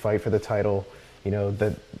to fight for the title.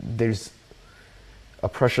 That there's a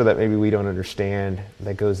pressure that maybe we don't understand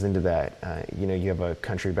that goes into that. You have a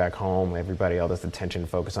country back home, everybody, all this attention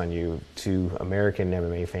focus on you. To American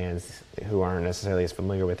MMA fans who aren't necessarily as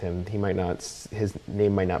familiar with him, his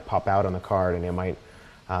name might not pop out on the card, and it might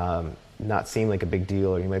not seem like a big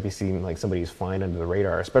deal, or he might be seen like somebody who's flying under the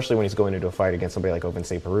radar, especially when he's going into a fight against somebody like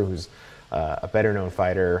Oezdemir, who's a better known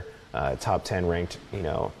fighter, top 10 ranked,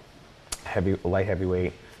 light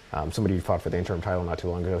heavyweight. Somebody who fought for the interim title not too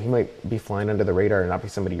long ago. He might be flying under the radar and not be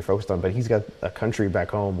somebody you're focused on, but he's got a country back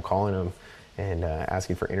home calling him and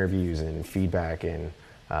asking for interviews and feedback. And,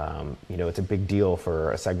 it's a big deal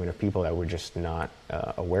for a segment of people that we're just not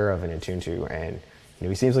aware of and in tune to. And,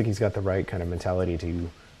 he seems like he's got the right kind of mentality to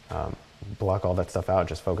block all that stuff out,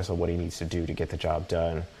 just focus on what he needs to do to get the job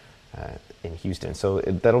done in Houston. So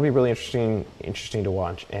that'll be really interesting to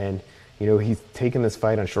watch. And, he's taken this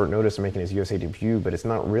fight on short notice and making his USA debut, but it's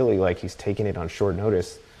not really like he's taking it on short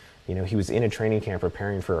notice. He was in a training camp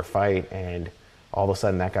preparing for a fight, and all of a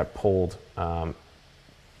sudden that got pulled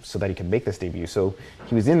so that he could make this debut. So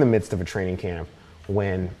he was in the midst of a training camp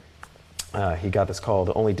when he got this call.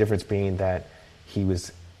 The only difference being that he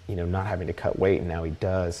was, not having to cut weight, and now he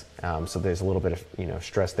does. So there's a little bit of,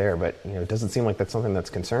 stress there, but, it doesn't seem like that's something that's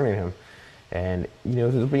concerning him. And,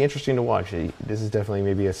 it'll be interesting to watch. This is definitely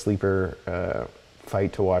maybe a sleeper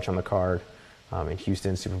fight to watch on the card in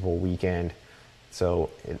Houston Super Bowl weekend. So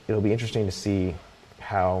it'll be interesting to see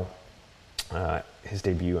how his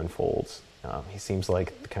debut unfolds. He seems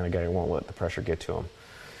like the kind of guy who won't let the pressure get to him.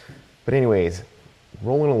 But anyways,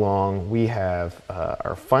 rolling along, we have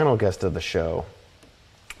our final guest of the show.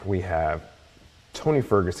 We have Tony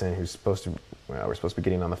Ferguson, who's we're supposed to be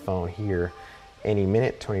getting on the phone here any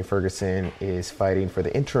minute. Tony Ferguson is fighting for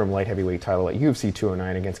the interim light heavyweight title at UFC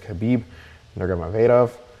 209 against Khabib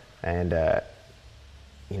Nurmagomedov. And,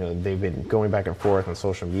 they've been going back and forth on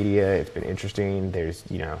social media. It's been interesting. There's,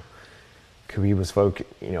 Khabib was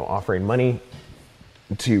offering money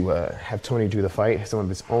to have Tony do the fight, some of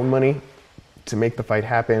his own money to make the fight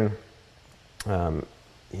happen.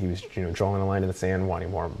 He was, drawing a line in the sand, wanting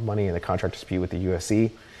more money in the contract dispute with the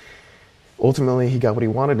UFC. Ultimately, he got what he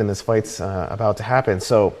wanted, and this fight's about to happen.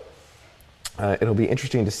 So it'll be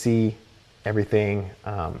interesting to see everything,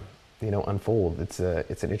 unfold. It's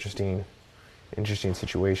an interesting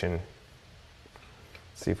situation.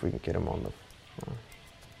 Let's see if we can get him on the phone.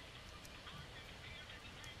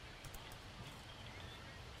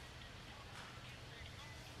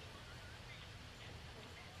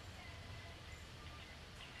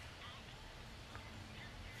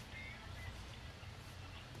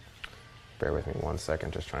 Bear with me 1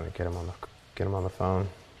 second, just trying to get him on the phone.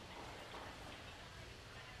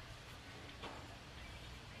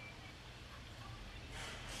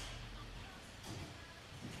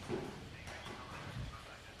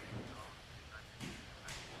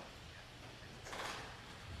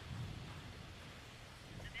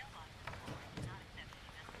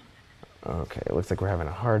 Okay, it looks like we're having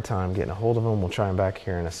a hard time getting a hold of him. We'll try him back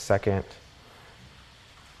here in a second.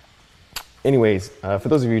 Anyways, for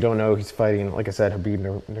those of you who don't know, he's fighting, like I said,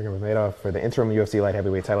 Khabib Nurmagomedov for the interim UFC light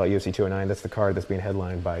heavyweight title at UFC 209. That's the card that's being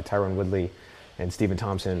headlined by Tyron Woodley and Stephen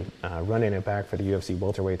Thompson, running it back for the UFC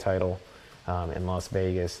welterweight title in Las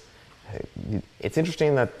Vegas. It's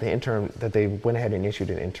interesting that they went ahead and issued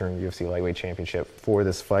an interim UFC lightweight championship for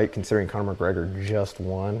this fight, considering Conor McGregor just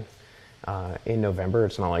won in November.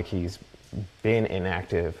 It's not like he's been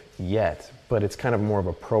inactive yet, but it's kind of more of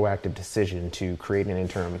a proactive decision to create an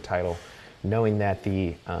interim title, knowing that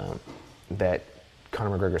that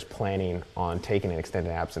Conor McGregor's planning on taking an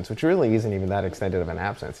extended absence, which really isn't even that extended of an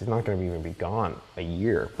absence. He's not going to even be gone a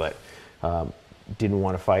year, but didn't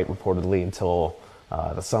want to fight reportedly until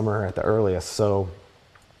the summer at the earliest. So,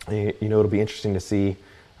 it'll be interesting to see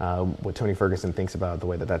what Tony Ferguson thinks about the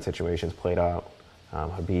way that situation's played out.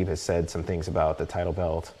 Khabib has said some things about the title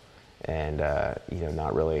belt and,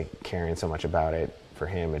 not really caring so much about it. For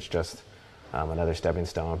him, it's just another stepping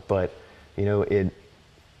stone. But,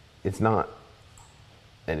 it's not,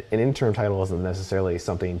 an interim title isn't necessarily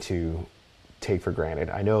something to take for granted.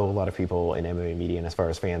 I know a lot of people in MMA media, and as far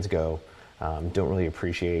as fans go, don't really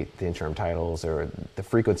appreciate the interim titles or the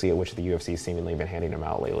frequency at which the UFC has seemingly been handing them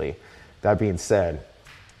out lately. That being said,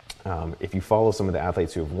 if you follow some of the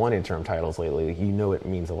athletes who have won interim titles lately, it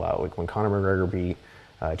means a lot. Like when Conor McGregor beat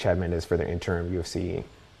Chad Mendes for the interim UFC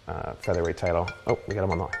featherweight title. Oh, we got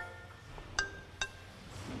him on the line.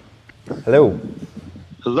 Hello.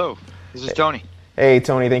 Hello. This is Tony. Hey,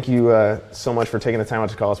 Tony. Thank you so much for taking the time out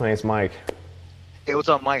to call us. My name's Mike. Hey, what's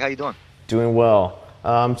up, Mike? How you doing? Doing well.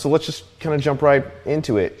 So let's just kind of jump right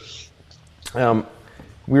into it. All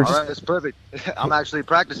right, it's perfect. I'm actually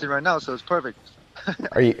practicing right now, so it's perfect.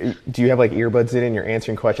 Do you have like earbuds in and you're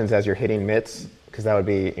answering questions as you're hitting mitts? Because that would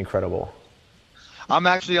be incredible. I'm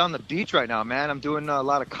actually on the beach right now, man. I'm doing a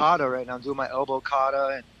lot of kata right now. I'm doing my elbow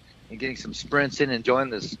kata and getting some sprints in, enjoying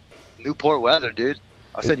this Newport weather, dude.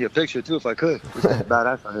 I'll send you a picture too if I could. It's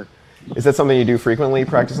badass out here. Is that something you do frequently,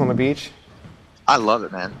 practice on the beach? I love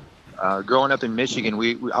it, man. Growing up in Michigan,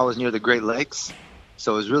 I was near the Great Lakes,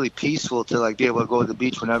 so it was really peaceful to like be able to go to the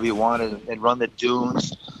beach whenever you wanted and run the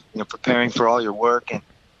dunes, preparing for all your work. And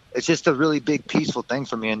it's just a really big, peaceful thing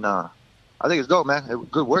for me. And I think it's dope, man.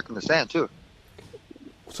 Good work in the sand too.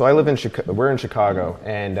 So I live in Chicago. We're in Chicago,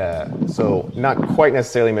 and so not quite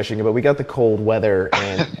necessarily Michigan, but we got the cold weather,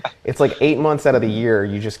 and it's like 8 months out of the year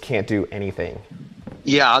you just can't do anything.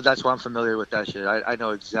 Yeah, that's why I'm familiar with that shit. I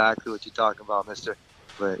know exactly what you're talking about, mister.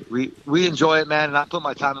 But we enjoy it, man, and I put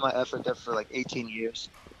my time and my effort there for like 18 years.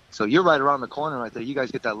 So you're right around the corner right there. You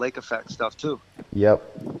guys get that lake effect stuff too. Yep.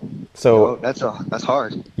 So that's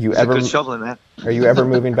hard. you It's ever a good shoveling, man. are you ever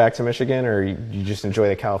moving back to Michigan, or you just enjoy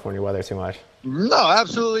the California weather too much? No,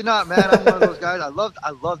 absolutely not, man. I'm one of those guys. I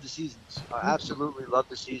love the seasons. I absolutely love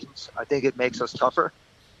the seasons. I think it makes us tougher.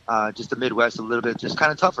 Just the Midwest a little bit, just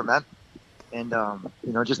kind of tougher, man. And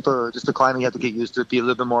just the climate you have to get used to, be a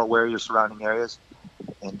little bit more aware of your surrounding areas.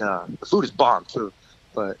 And the food is bomb too.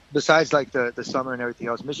 But besides like the summer and everything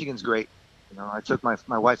else, Michigan's great. I took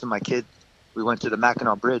my wife and my kid. We went to the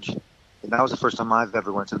Mackinac Bridge, and that was the first time I've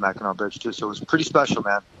ever went to the Mackinac Bridge too. So it was pretty special,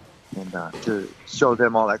 man. And to show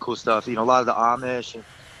them all that cool stuff, a lot of the Amish and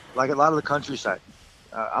like a lot of the countryside.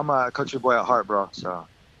 I'm a country boy at heart, bro. So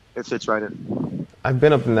it fits right in. I've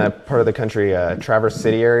been up in that part of the country, Traverse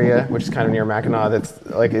City area, which is kind of near Mackinac. That's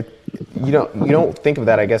like it. You don't think of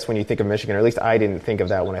that, I guess, when you think of Michigan, or at least I didn't think of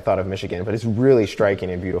that when I thought of Michigan. But it's really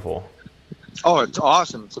striking and beautiful. Oh, it's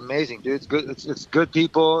awesome! It's amazing, dude. It's good. It's good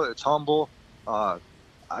people. It's humble. I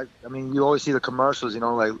mean, you always see the commercials,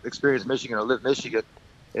 like Experience Michigan or Live Michigan.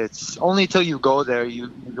 It's only until you go there you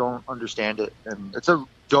don't understand it, and it's a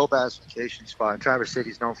dope ass vacation spot. Traverse City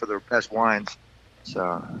is known for their best wines,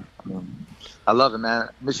 so I love it, man.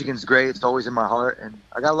 Michigan's great. It's always in my heart, and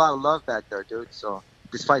I got a lot of love back there, dude. So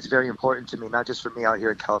this fight's very important to me, not just for me out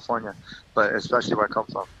here in California, but especially where I come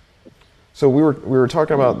from. So we were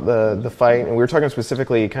talking about the fight, and we were talking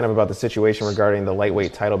specifically kind of about the situation regarding the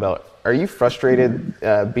lightweight title belt. Are you frustrated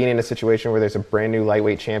being in a situation where there's a brand new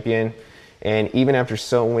lightweight champion, and even after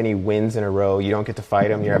so many wins in a row, you don't get to fight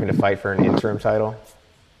him? You're having to fight for an interim title?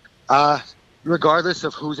 Regardless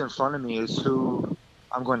of who's in front of me is who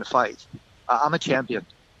I'm going to fight. I'm a champion.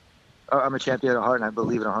 I'm a champion at heart, and I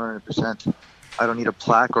believe it 100%. I don't need a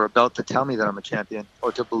plaque or a belt to tell me that I'm a champion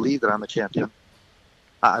or to believe that I'm a champion.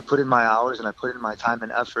 I put in my hours and I put in my time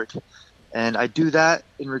and effort. And I do that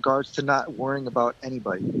in regards to not worrying about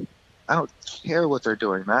anybody. I don't care what they're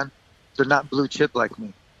doing, man. They're not blue chip like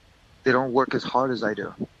me. They don't work as hard as I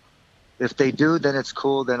do. If they do, then it's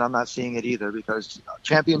cool. Then I'm not seeing it either, because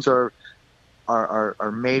champions are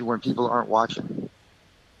made when people aren't watching.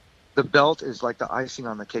 The belt is like the icing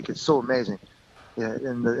on the cake. It's so amazing. Yeah,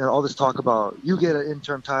 and all this talk about you get an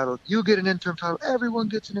interim title, you get an interim title, everyone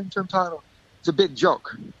gets an interim title. It's a big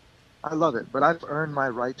joke. I love it, but I've earned my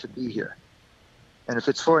right to be here. And if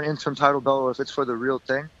it's for an interim title belt or if it's for the real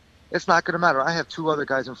thing, it's not going to matter. I have two other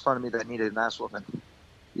guys in front of me that needed an ass whooping.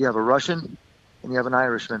 You have a Russian and you have an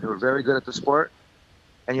Irishman who are very good at the sport,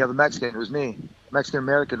 and you have a Mexican who's me, a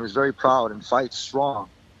Mexican-American who's very proud and fights strong.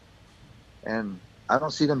 And I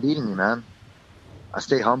don't see them beating me, man. I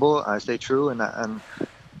stay humble, I stay true, and I'm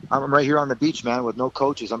right here on the beach, man, with no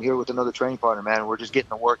coaches. I'm here with another training partner, man. We're just getting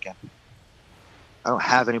the work in. I don't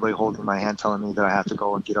have anybody holding my hand telling me that I have to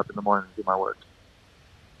go and get up in the morning and do my work.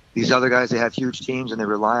 These other guys, they have huge teams and they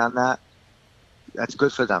rely on that. That's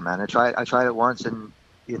good for them, man. I tried it once, and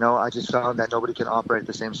I just found that nobody can operate at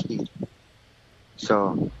the same speed.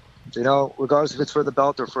 So, regardless if it's for the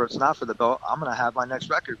belt or if it's not for the belt, I'm going to have my next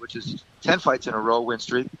record, which is 10 fights in a row win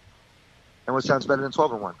streak. And what sounds better than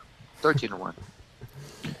 12-1, 13-1.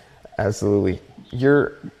 Absolutely.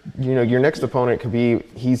 Your next opponent could be,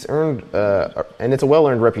 he's earned, and it's a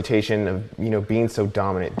well-earned reputation of, being so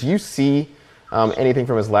dominant. Do you see anything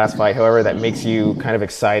from his last fight, however, that makes you kind of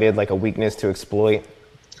excited, like a weakness to exploit?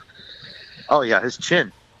 Oh yeah, his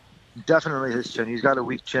chin. Definitely his chin. He's got a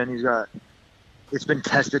weak chin. It's been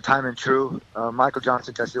tested time and true. Michael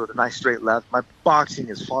Johnson tested it with a nice straight left. My boxing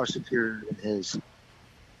is far superior than his.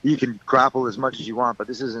 You can grapple as much as you want, but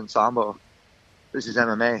this isn't Sambo. This is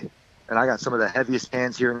MMA. And I got some of the heaviest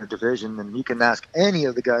hands here in the division, and you can ask any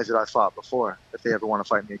of the guys that I fought before if they ever want to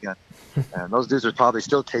fight me again. And those dudes are probably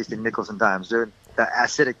still tasting nickels and dimes, dude. That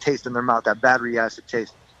acidic taste in their mouth, that battery acid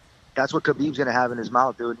taste. That's what Khabib's going to have in his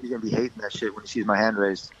mouth, dude. He's going to be hating that shit when he sees my hand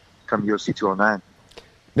raised come UFC 209.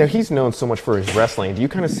 Now, he's known so much for his wrestling. Do you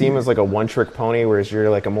kind of see him as like a one-trick pony, whereas you're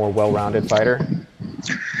like a more well-rounded fighter?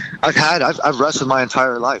 I've wrestled my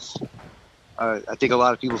entire life. I think a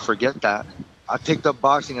lot of people forget that. I picked up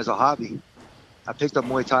boxing as a hobby. I picked up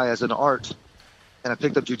Muay Thai as an art. And I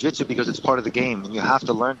picked up jiu-jitsu because it's part of the game, and you have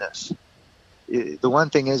to learn this. The one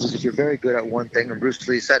thing is if you're very good at one thing, and Bruce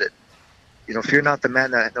Lee said it, if you're not the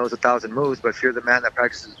man that knows 1,000 moves, but if you're the man that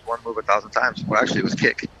practices one move 1,000 times, well, actually it was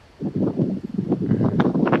kick.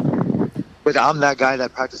 But I'm that guy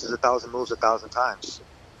that practices 1,000 moves 1,000 times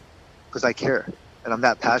because I care, and I'm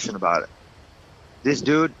that passionate about it. This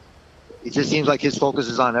dude, it just seems like his focus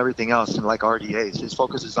is on everything else, and like RDAs. His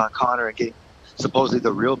focus is on Conor and getting supposedly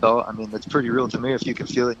the real belt. I mean, that's pretty real to me. If you can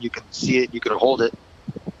feel it, you can see it, you can hold it.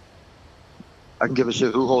 I can give a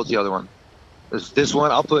shit who holds the other one. This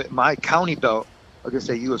one, I'll put my county belt against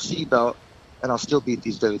a UFC belt and I'll still beat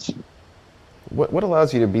these dudes. What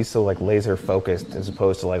allows you to be so like laser focused as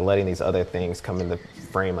opposed to like letting these other things come in the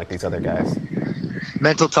frame like these other guys?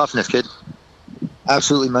 Mental toughness, kid.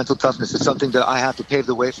 Absolutely mental toughness. It's something that I have to pave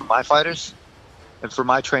the way for my fighters and for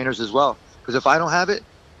my trainers as well. Because if I don't have it,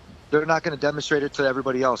 they're not going to demonstrate it to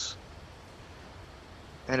everybody else.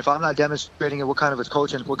 And if I'm not demonstrating it, what kind of a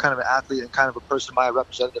coach and what kind of an athlete and kind of a person am I a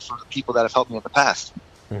representative for the people that have helped me in the past?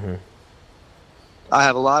 Mm-hmm. I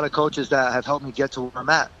have a lot of coaches that have helped me get to where I'm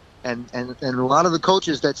at. And a lot of the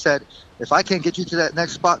coaches that said, if I can't get you to that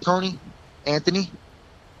next spot, Anthony,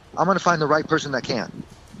 I'm going to find the right person that can.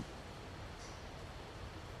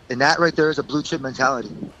 And that right there is a blue chip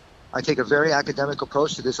mentality. I take a very academic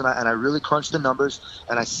approach to this, and I really crunch the numbers,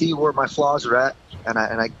 and I see where my flaws are at, and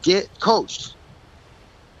I get coached.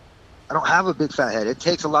 I don't have a big fat head. It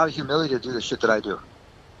takes a lot of humility to do the shit that I do.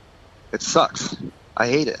 It sucks. I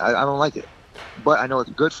hate it. I don't like it. But I know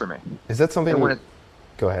it's good for me. Is that something?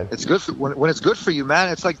 Go ahead. It's good for when it's good for you, man.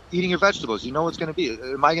 It's like eating your vegetables. You know what's going to be.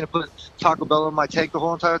 Am I going to put Taco Bell in my tank the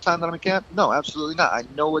whole entire time that I'm in camp? No, absolutely not. I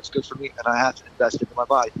know what's good for me, and I have to invest into my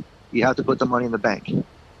body. You have to put the money in the bank.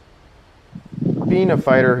 Being a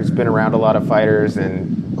fighter who's been around a lot of fighters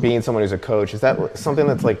and being someone who's a coach, is that something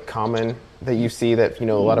that's like common that you see that, you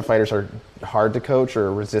know, a lot of fighters are hard to coach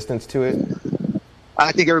or resistance to it?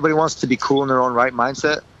 I think everybody wants to be cool in their own right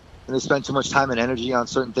mindset, and they spend too much time and energy on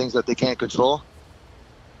certain things that they can't control.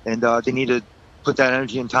 And they need to put that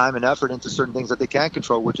energy and time and effort into certain things that they can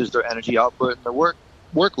control, which is their energy output and their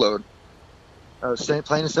workload.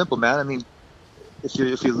 Plain and simple, man. I mean, if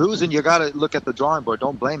you're losing, you got to look at the drawing board.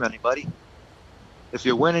 Don't blame anybody. If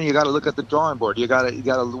you're winning, you got to look at the drawing board. You got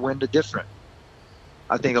to win the different.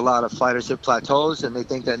 I think a lot of fighters hit plateaus, and they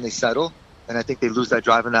think that and they settle, and I think they lose that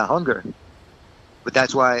drive and that hunger. But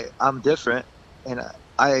that's why I'm different, and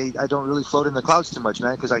I don't really float in the clouds too much,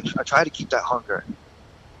 man, because I try to keep that hunger.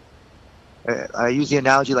 I use the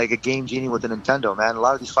analogy like a game genie with a Nintendo, man. A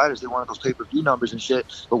lot of these fighters, they want those pay-per-view numbers and shit,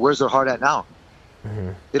 but where's their heart at now? Mm-hmm.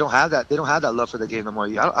 They don't have that. They don't have that love for the game no more.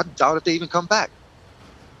 I doubt if they even come back,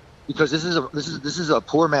 because this is a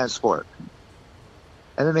poor man's sport.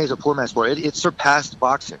 MMA is a poor man's sport. It surpassed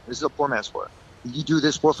boxing. This is a poor man's sport. You do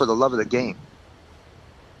this sport for the love of the game,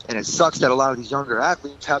 and it sucks that a lot of these younger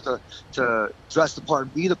athletes have to dress the part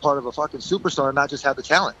and be the part of a fucking superstar and not just have the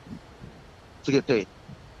talent to get paid.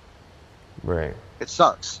 Right. It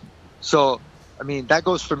sucks. So, I mean, that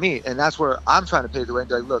goes for me, and that's where I'm trying to pay the way and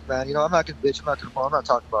be like, look, man, you know, I'm not going to bitch, I'm not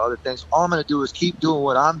talking about other things. All I'm going to do is keep doing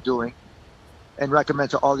what I'm doing and recommend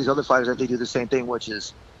to all these other fighters that they do the same thing, which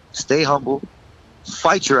is stay humble,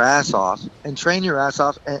 fight your ass off, and train your ass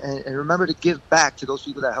off, and remember to give back to those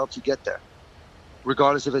people that helped you get there,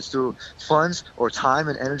 regardless if it's through funds or time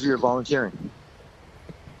and energy or volunteering.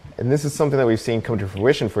 And this is something that we've seen come to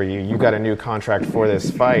fruition for you. You got a new contract for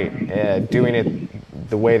this fight, doing it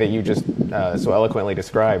the way that you just so eloquently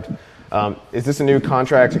described. Is this a new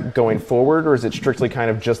contract going forward, or is it strictly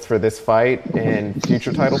kind of just for this fight and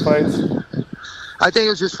future title fights? I think it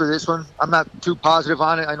was just for this one. I'm not too positive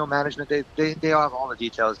on it. I know management, they have all the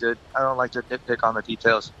details, dude. I don't like to nitpick on the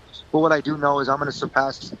details. But what I do know is I'm going to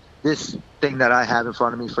surpass this thing that I have in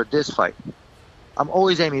front of me for this fight. I'm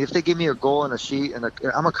always aiming. If they give me a goal and a sheet,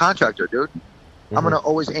 I'm a contractor, dude. Mm-hmm. I'm going to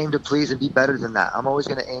always aim to please and be better than that. I'm always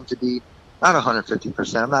going to aim to be not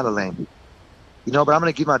 150%. I'm not a lame. You know, but I'm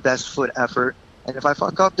going to give my best foot effort. And if I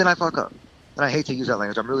fuck up, then I fuck up. And I hate to use that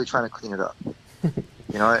language. I'm really trying to clean it up.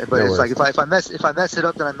 You know, but it's like if I mess it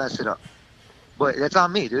up, then I mess it up. But that's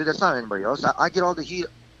on me, dude. That's not anybody else. I get all the heat.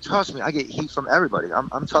 Trust me, I get heat from everybody.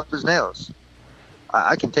 I'm tough as nails.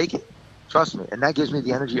 I can take it. Trust me. And that gives me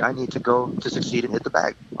the energy I need to go to succeed and hit the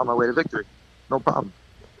bag on my way to victory. No problem.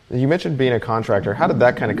 You mentioned being a contractor. How did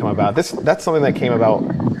that kind of come about? That's something that came about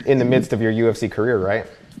in the midst of your UFC career, right?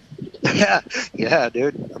 Yeah,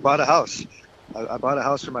 dude. I bought a house. I bought a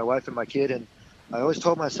house for my wife and my kid, and I always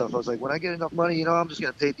told myself, I was like, when I get enough money, you know, I'm just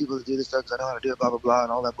going to pay people to do this stuff because I know how to do it, blah, blah, blah,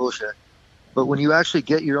 and all that bullshit. But when you actually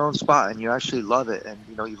get your own spot and you actually love it, and,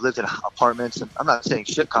 you know, you've lived in apartments, and I'm not saying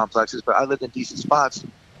shit complexes, but I lived in decent spots,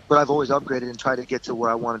 but I've always upgraded and tried to get to where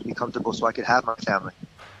I wanted to be comfortable so I could have my family,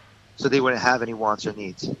 so they wouldn't have any wants or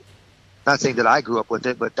needs. Not saying that I grew up with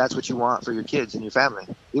it, but that's what you want for your kids and your family.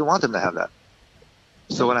 You want them to have that.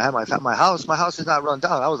 So when I had my house is not run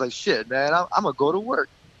down. I was like, shit, man, I'm going to go to work.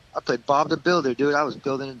 I played Bob the Builder, dude. I was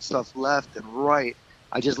building stuff left and right.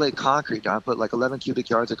 I just laid concrete down. I put like 11 cubic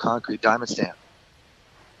yards of concrete, diamond stamp.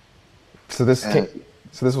 So this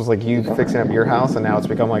was like you fixing up your house, and now it's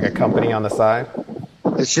become like a company on the side?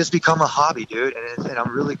 It's just become a hobby, dude. And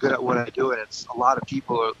I'm really good at what I do, and it's a lot of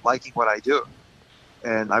people are liking what I do.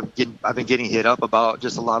 And I've been getting hit up about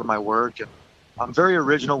just a lot of my work, and I'm very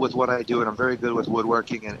original with what I do, and I'm very good with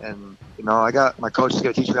woodworking. And you know, I got my coach is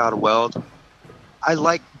going to teach me how to weld. I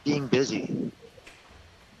like being busy.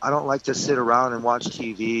 I don't like to sit around and watch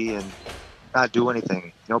TV and not do anything.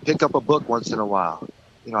 You know, pick up a book once in a while.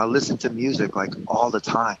 You know, I listen to music like all the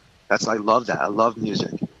time. I love that. I love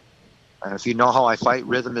music. And if you know how I fight,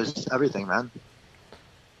 rhythm is everything, man.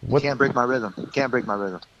 You can't break my rhythm. Can't break my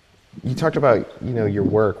rhythm. You talked about, your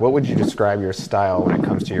work. What would you describe your style when it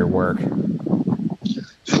comes to your work?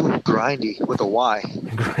 Grindy with a Y.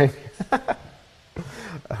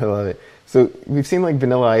 I love it. So we've seen like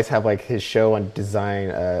Vanilla Ice have like his show on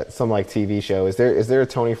Design, some like TV show. Is there a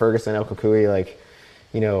Tony Ferguson El Kukui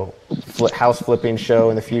house flipping show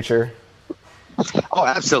in the future? Oh,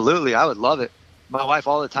 absolutely. I would love it. My wife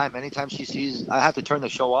all the time, anytime she sees, I have to turn the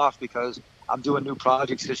show off because I'm doing new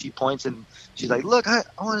projects, because she points and she's like, look, I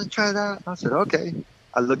want to try that. I said, okay.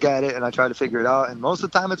 I look at it and I try to figure it out. And most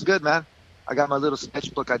of the time it's good, man. I got my little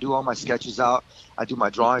sketchbook. I do all my sketches out. I do my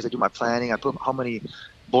drawings. I do my planning. I put how many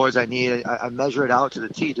boards I need. I measure it out to the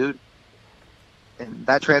T, dude. And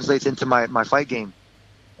that translates into my fight game.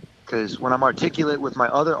 Because when I'm articulate with my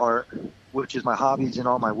other art, which is my hobbies and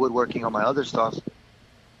all my woodworking, all my other stuff,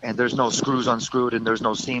 and there's no screws unscrewed and there's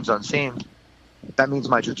no seams unseamed, that means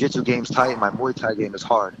my jiu-jitsu game's tight and my Muay Thai game is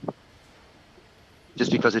hard.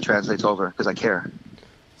 Just because it translates over, because I care.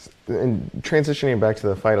 And transitioning back to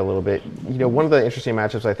the fight a little bit, one of the interesting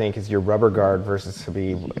matchups I think is your rubber guard versus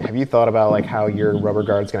Khabib. Have you thought about like how your rubber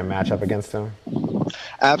guard's going to match up against him?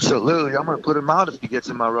 Absolutely. I'm going to put him out if he gets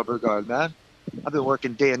in my rubber guard, man. I've been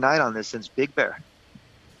working day and night on this since Big Bear.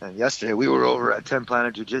 And yesterday we were over at 10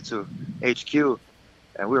 Planet Jiu-Jitsu HQ,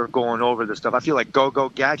 and we were going over this stuff. I feel like Go-Go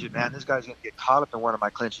Gadget, man. This guy's going to get caught up in one of my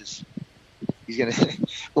clinches. He's going to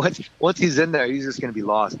once he's in there, he's just going to be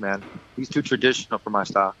lost, man. He's too traditional for my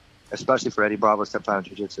style, especially for Eddie Bravo's 10 Planet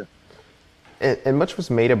Jiu-Jitsu. And much was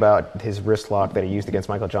made about his wrist lock that he used against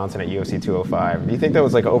Michael Johnson at UFC 205. Do you think that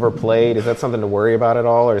was like overplayed? Is that something to worry about at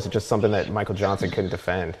all, or is it just something that Michael Johnson couldn't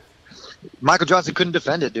defend? Michael Johnson couldn't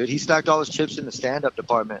defend it, dude. He stacked all his chips in the stand-up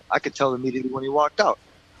department. I could tell immediately when he walked out.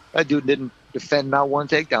 That dude didn't defend not one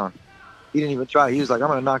takedown. He didn't even try. He was like, I'm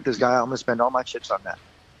going to knock this guy out. I'm going to spend all my chips on that.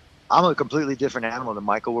 I'm a completely different animal than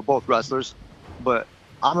Michael. We're both wrestlers, but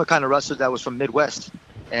I'm the kind of wrestler that was from Midwest.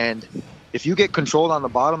 And if you get controlled on the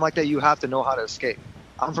bottom like that, you have to know how to escape.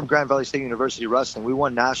 I'm from Grand Valley State University Wrestling. We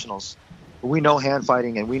won nationals. We know hand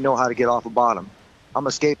fighting, and we know how to get off a bottom. I'm a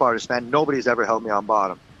escape artist, man. Nobody's ever held me on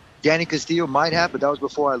bottom. Danny Castillo might have, but that was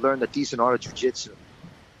before I learned the decent art of jiu-jitsu.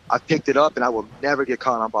 I picked it up, and I will never get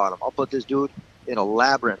caught on bottom. I'll put this dude in a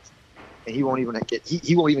labyrinth, and he won't even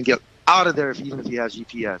get out of there even if he has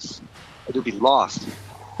GPS. He'll be lost.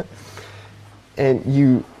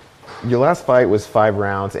 And your last fight was 5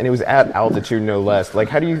 rounds, and it was at altitude, no less.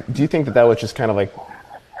 Like, do you think that was just kind of like,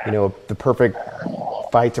 the perfect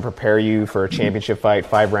fight to prepare you for a championship fight,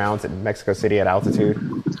 5 rounds in Mexico City at altitude?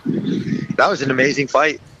 That was an amazing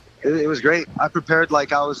fight. It was great. I prepared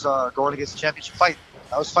like I was going against a championship fight.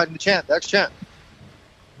 I was fighting the champ, the ex-champ.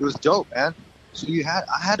 It was dope, man. So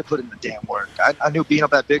I had to put in the damn work. I knew being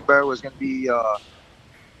up at Big Bear was going to be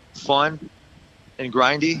fun and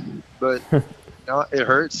grindy, but it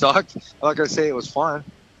hurt, sucked. I'm not gonna say it was fun,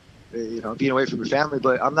 being away from your family.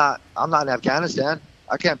 But I'm not in Afghanistan.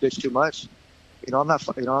 I can't bitch too much. I'm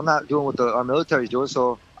not doing what our military's doing.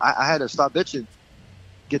 So I had to stop bitching,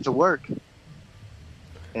 get to work,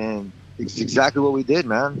 and it's exactly what we did,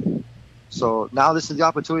 man. So now this is the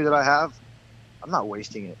opportunity that I have. I'm not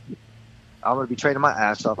wasting it. I'm gonna be training my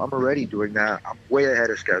ass off. I'm already doing that. I'm way ahead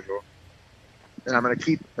of schedule, and I'm gonna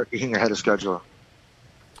keep being ahead of schedule.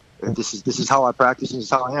 And this is how I practice, and this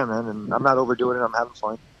is how I am, man. And I'm not overdoing it. I'm having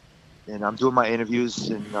fun, and I'm doing my interviews,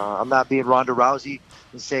 and I'm not being Ronda Rousey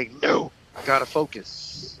and saying no. I gotta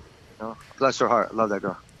focus. Bless her heart. I love that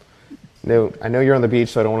girl. No, I know you're on the beach,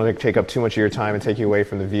 so I don't want to take up too much of your time and take you away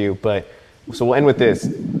from the view. But so we'll end with this: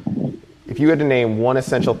 if you had to name one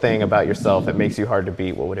essential thing about yourself that makes you hard to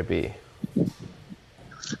beat, what would it be?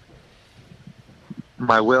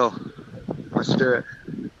 My will, my spirit.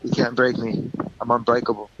 You can't break me. I'm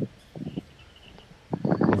unbreakable.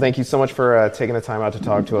 Well, thank you so much for taking the time out to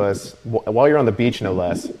talk to us while you're on the beach, no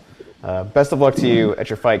less. Best of luck to you at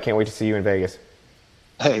your fight. Can't wait to see you in Vegas.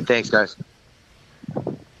 Hey, thanks, guys.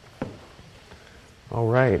 All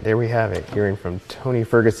right, there we have it. Hearing from Tony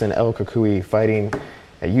Ferguson El Kukui fighting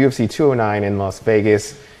at UFC 209 in Las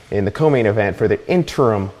Vegas in the co-main event for the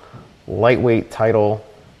interim lightweight title.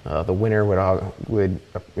 The winner would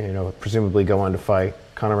presumably go on to fight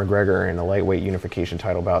Conor McGregor in a lightweight unification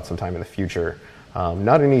title bout sometime in the future.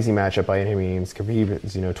 Not an easy matchup by any means. Khabib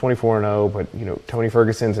is 24-0, but Tony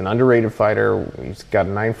Ferguson's an underrated fighter. He's got a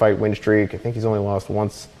 9-fight win streak. I think he's only lost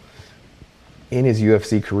once in his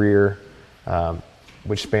UFC career,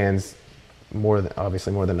 which spans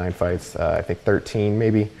obviously more than 9 fights. I think 13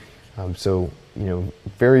 maybe. So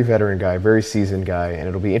very veteran guy, very seasoned guy, and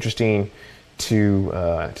it'll be interesting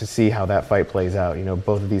to see how that fight plays out.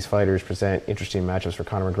 Both of these fighters present interesting matchups for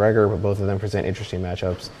Conor McGregor, but both of them present interesting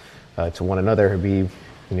matchups to one another. Khabib,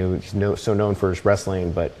 he's so known for his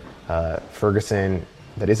wrestling, but Ferguson,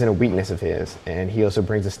 that isn't a weakness of his, and he also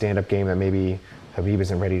brings a stand-up game that maybe Khabib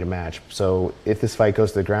isn't ready to match. So if this fight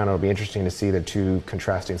goes to the ground, it'll be interesting to see the two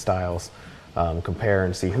contrasting styles compare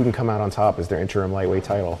and see who can come out on top as their interim lightweight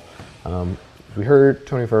title. We heard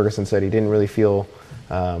Tony Ferguson said he didn't really feel,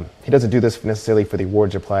 he doesn't do this necessarily for the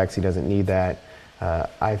awards or plaques. He doesn't need that.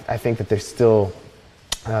 I think that there's still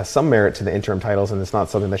some merit to the interim titles, and it's not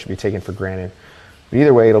something that should be taken for granted. But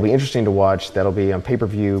either way, it'll be interesting to watch. That'll be on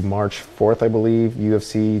pay-per-view March 4th, I believe,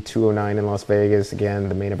 UFC 209 in Las Vegas. Again,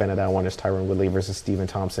 the main event of that one is Tyron Woodley versus Stephen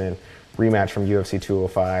Thompson, rematch from UFC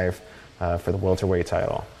 205 for the welterweight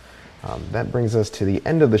title. That brings us to the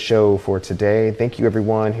end of the show for today. Thank you,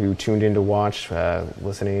 everyone who tuned in to watch,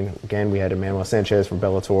 listening. Again, we had Emmanuel Sanchez from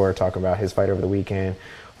Bellator talking about his fight over the weekend.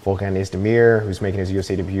 Volkan Oezdemir, who's making his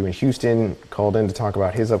UFC debut in Houston, called in to talk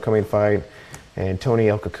about his upcoming fight. And Tony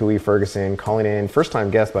El Kakui Ferguson calling in, first-time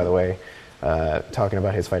guest, by the way, talking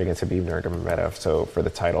about his fight against Khabib Nurmagomedov, so for the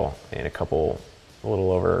title in a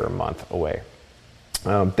little over a month away.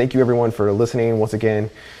 Thank you, everyone, for listening. Once again,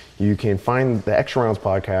 you can find the Extra Rounds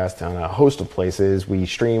podcast on a host of places. We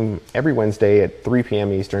stream every Wednesday at 3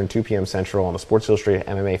 p.m. Eastern, 2 p.m. Central on the Sports Illustrated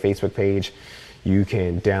MMA Facebook page. You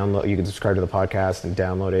can subscribe to the podcast and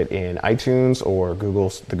download it in iTunes or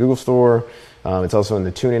the Google Store. It's also in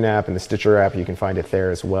the TuneIn app and the Stitcher app. You can find it there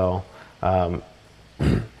as well. And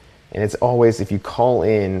it's always, if you call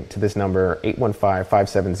in to this number,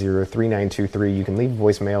 815-570-3923, you can leave a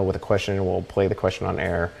voicemail with a question and we'll play the question on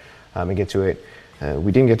air and get to it.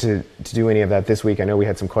 We didn't get to do any of that this week. I know we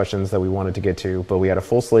had some questions that we wanted to get to, but we had a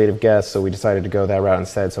full slate of guests, so we decided to go that route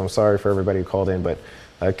instead. So I'm sorry for everybody who called in, but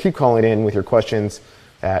keep calling in with your questions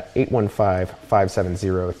at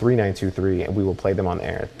 815-570-3923, and we will play them on the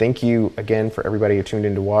air. Thank you again for everybody who tuned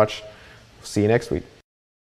in to watch. We'll see you next week.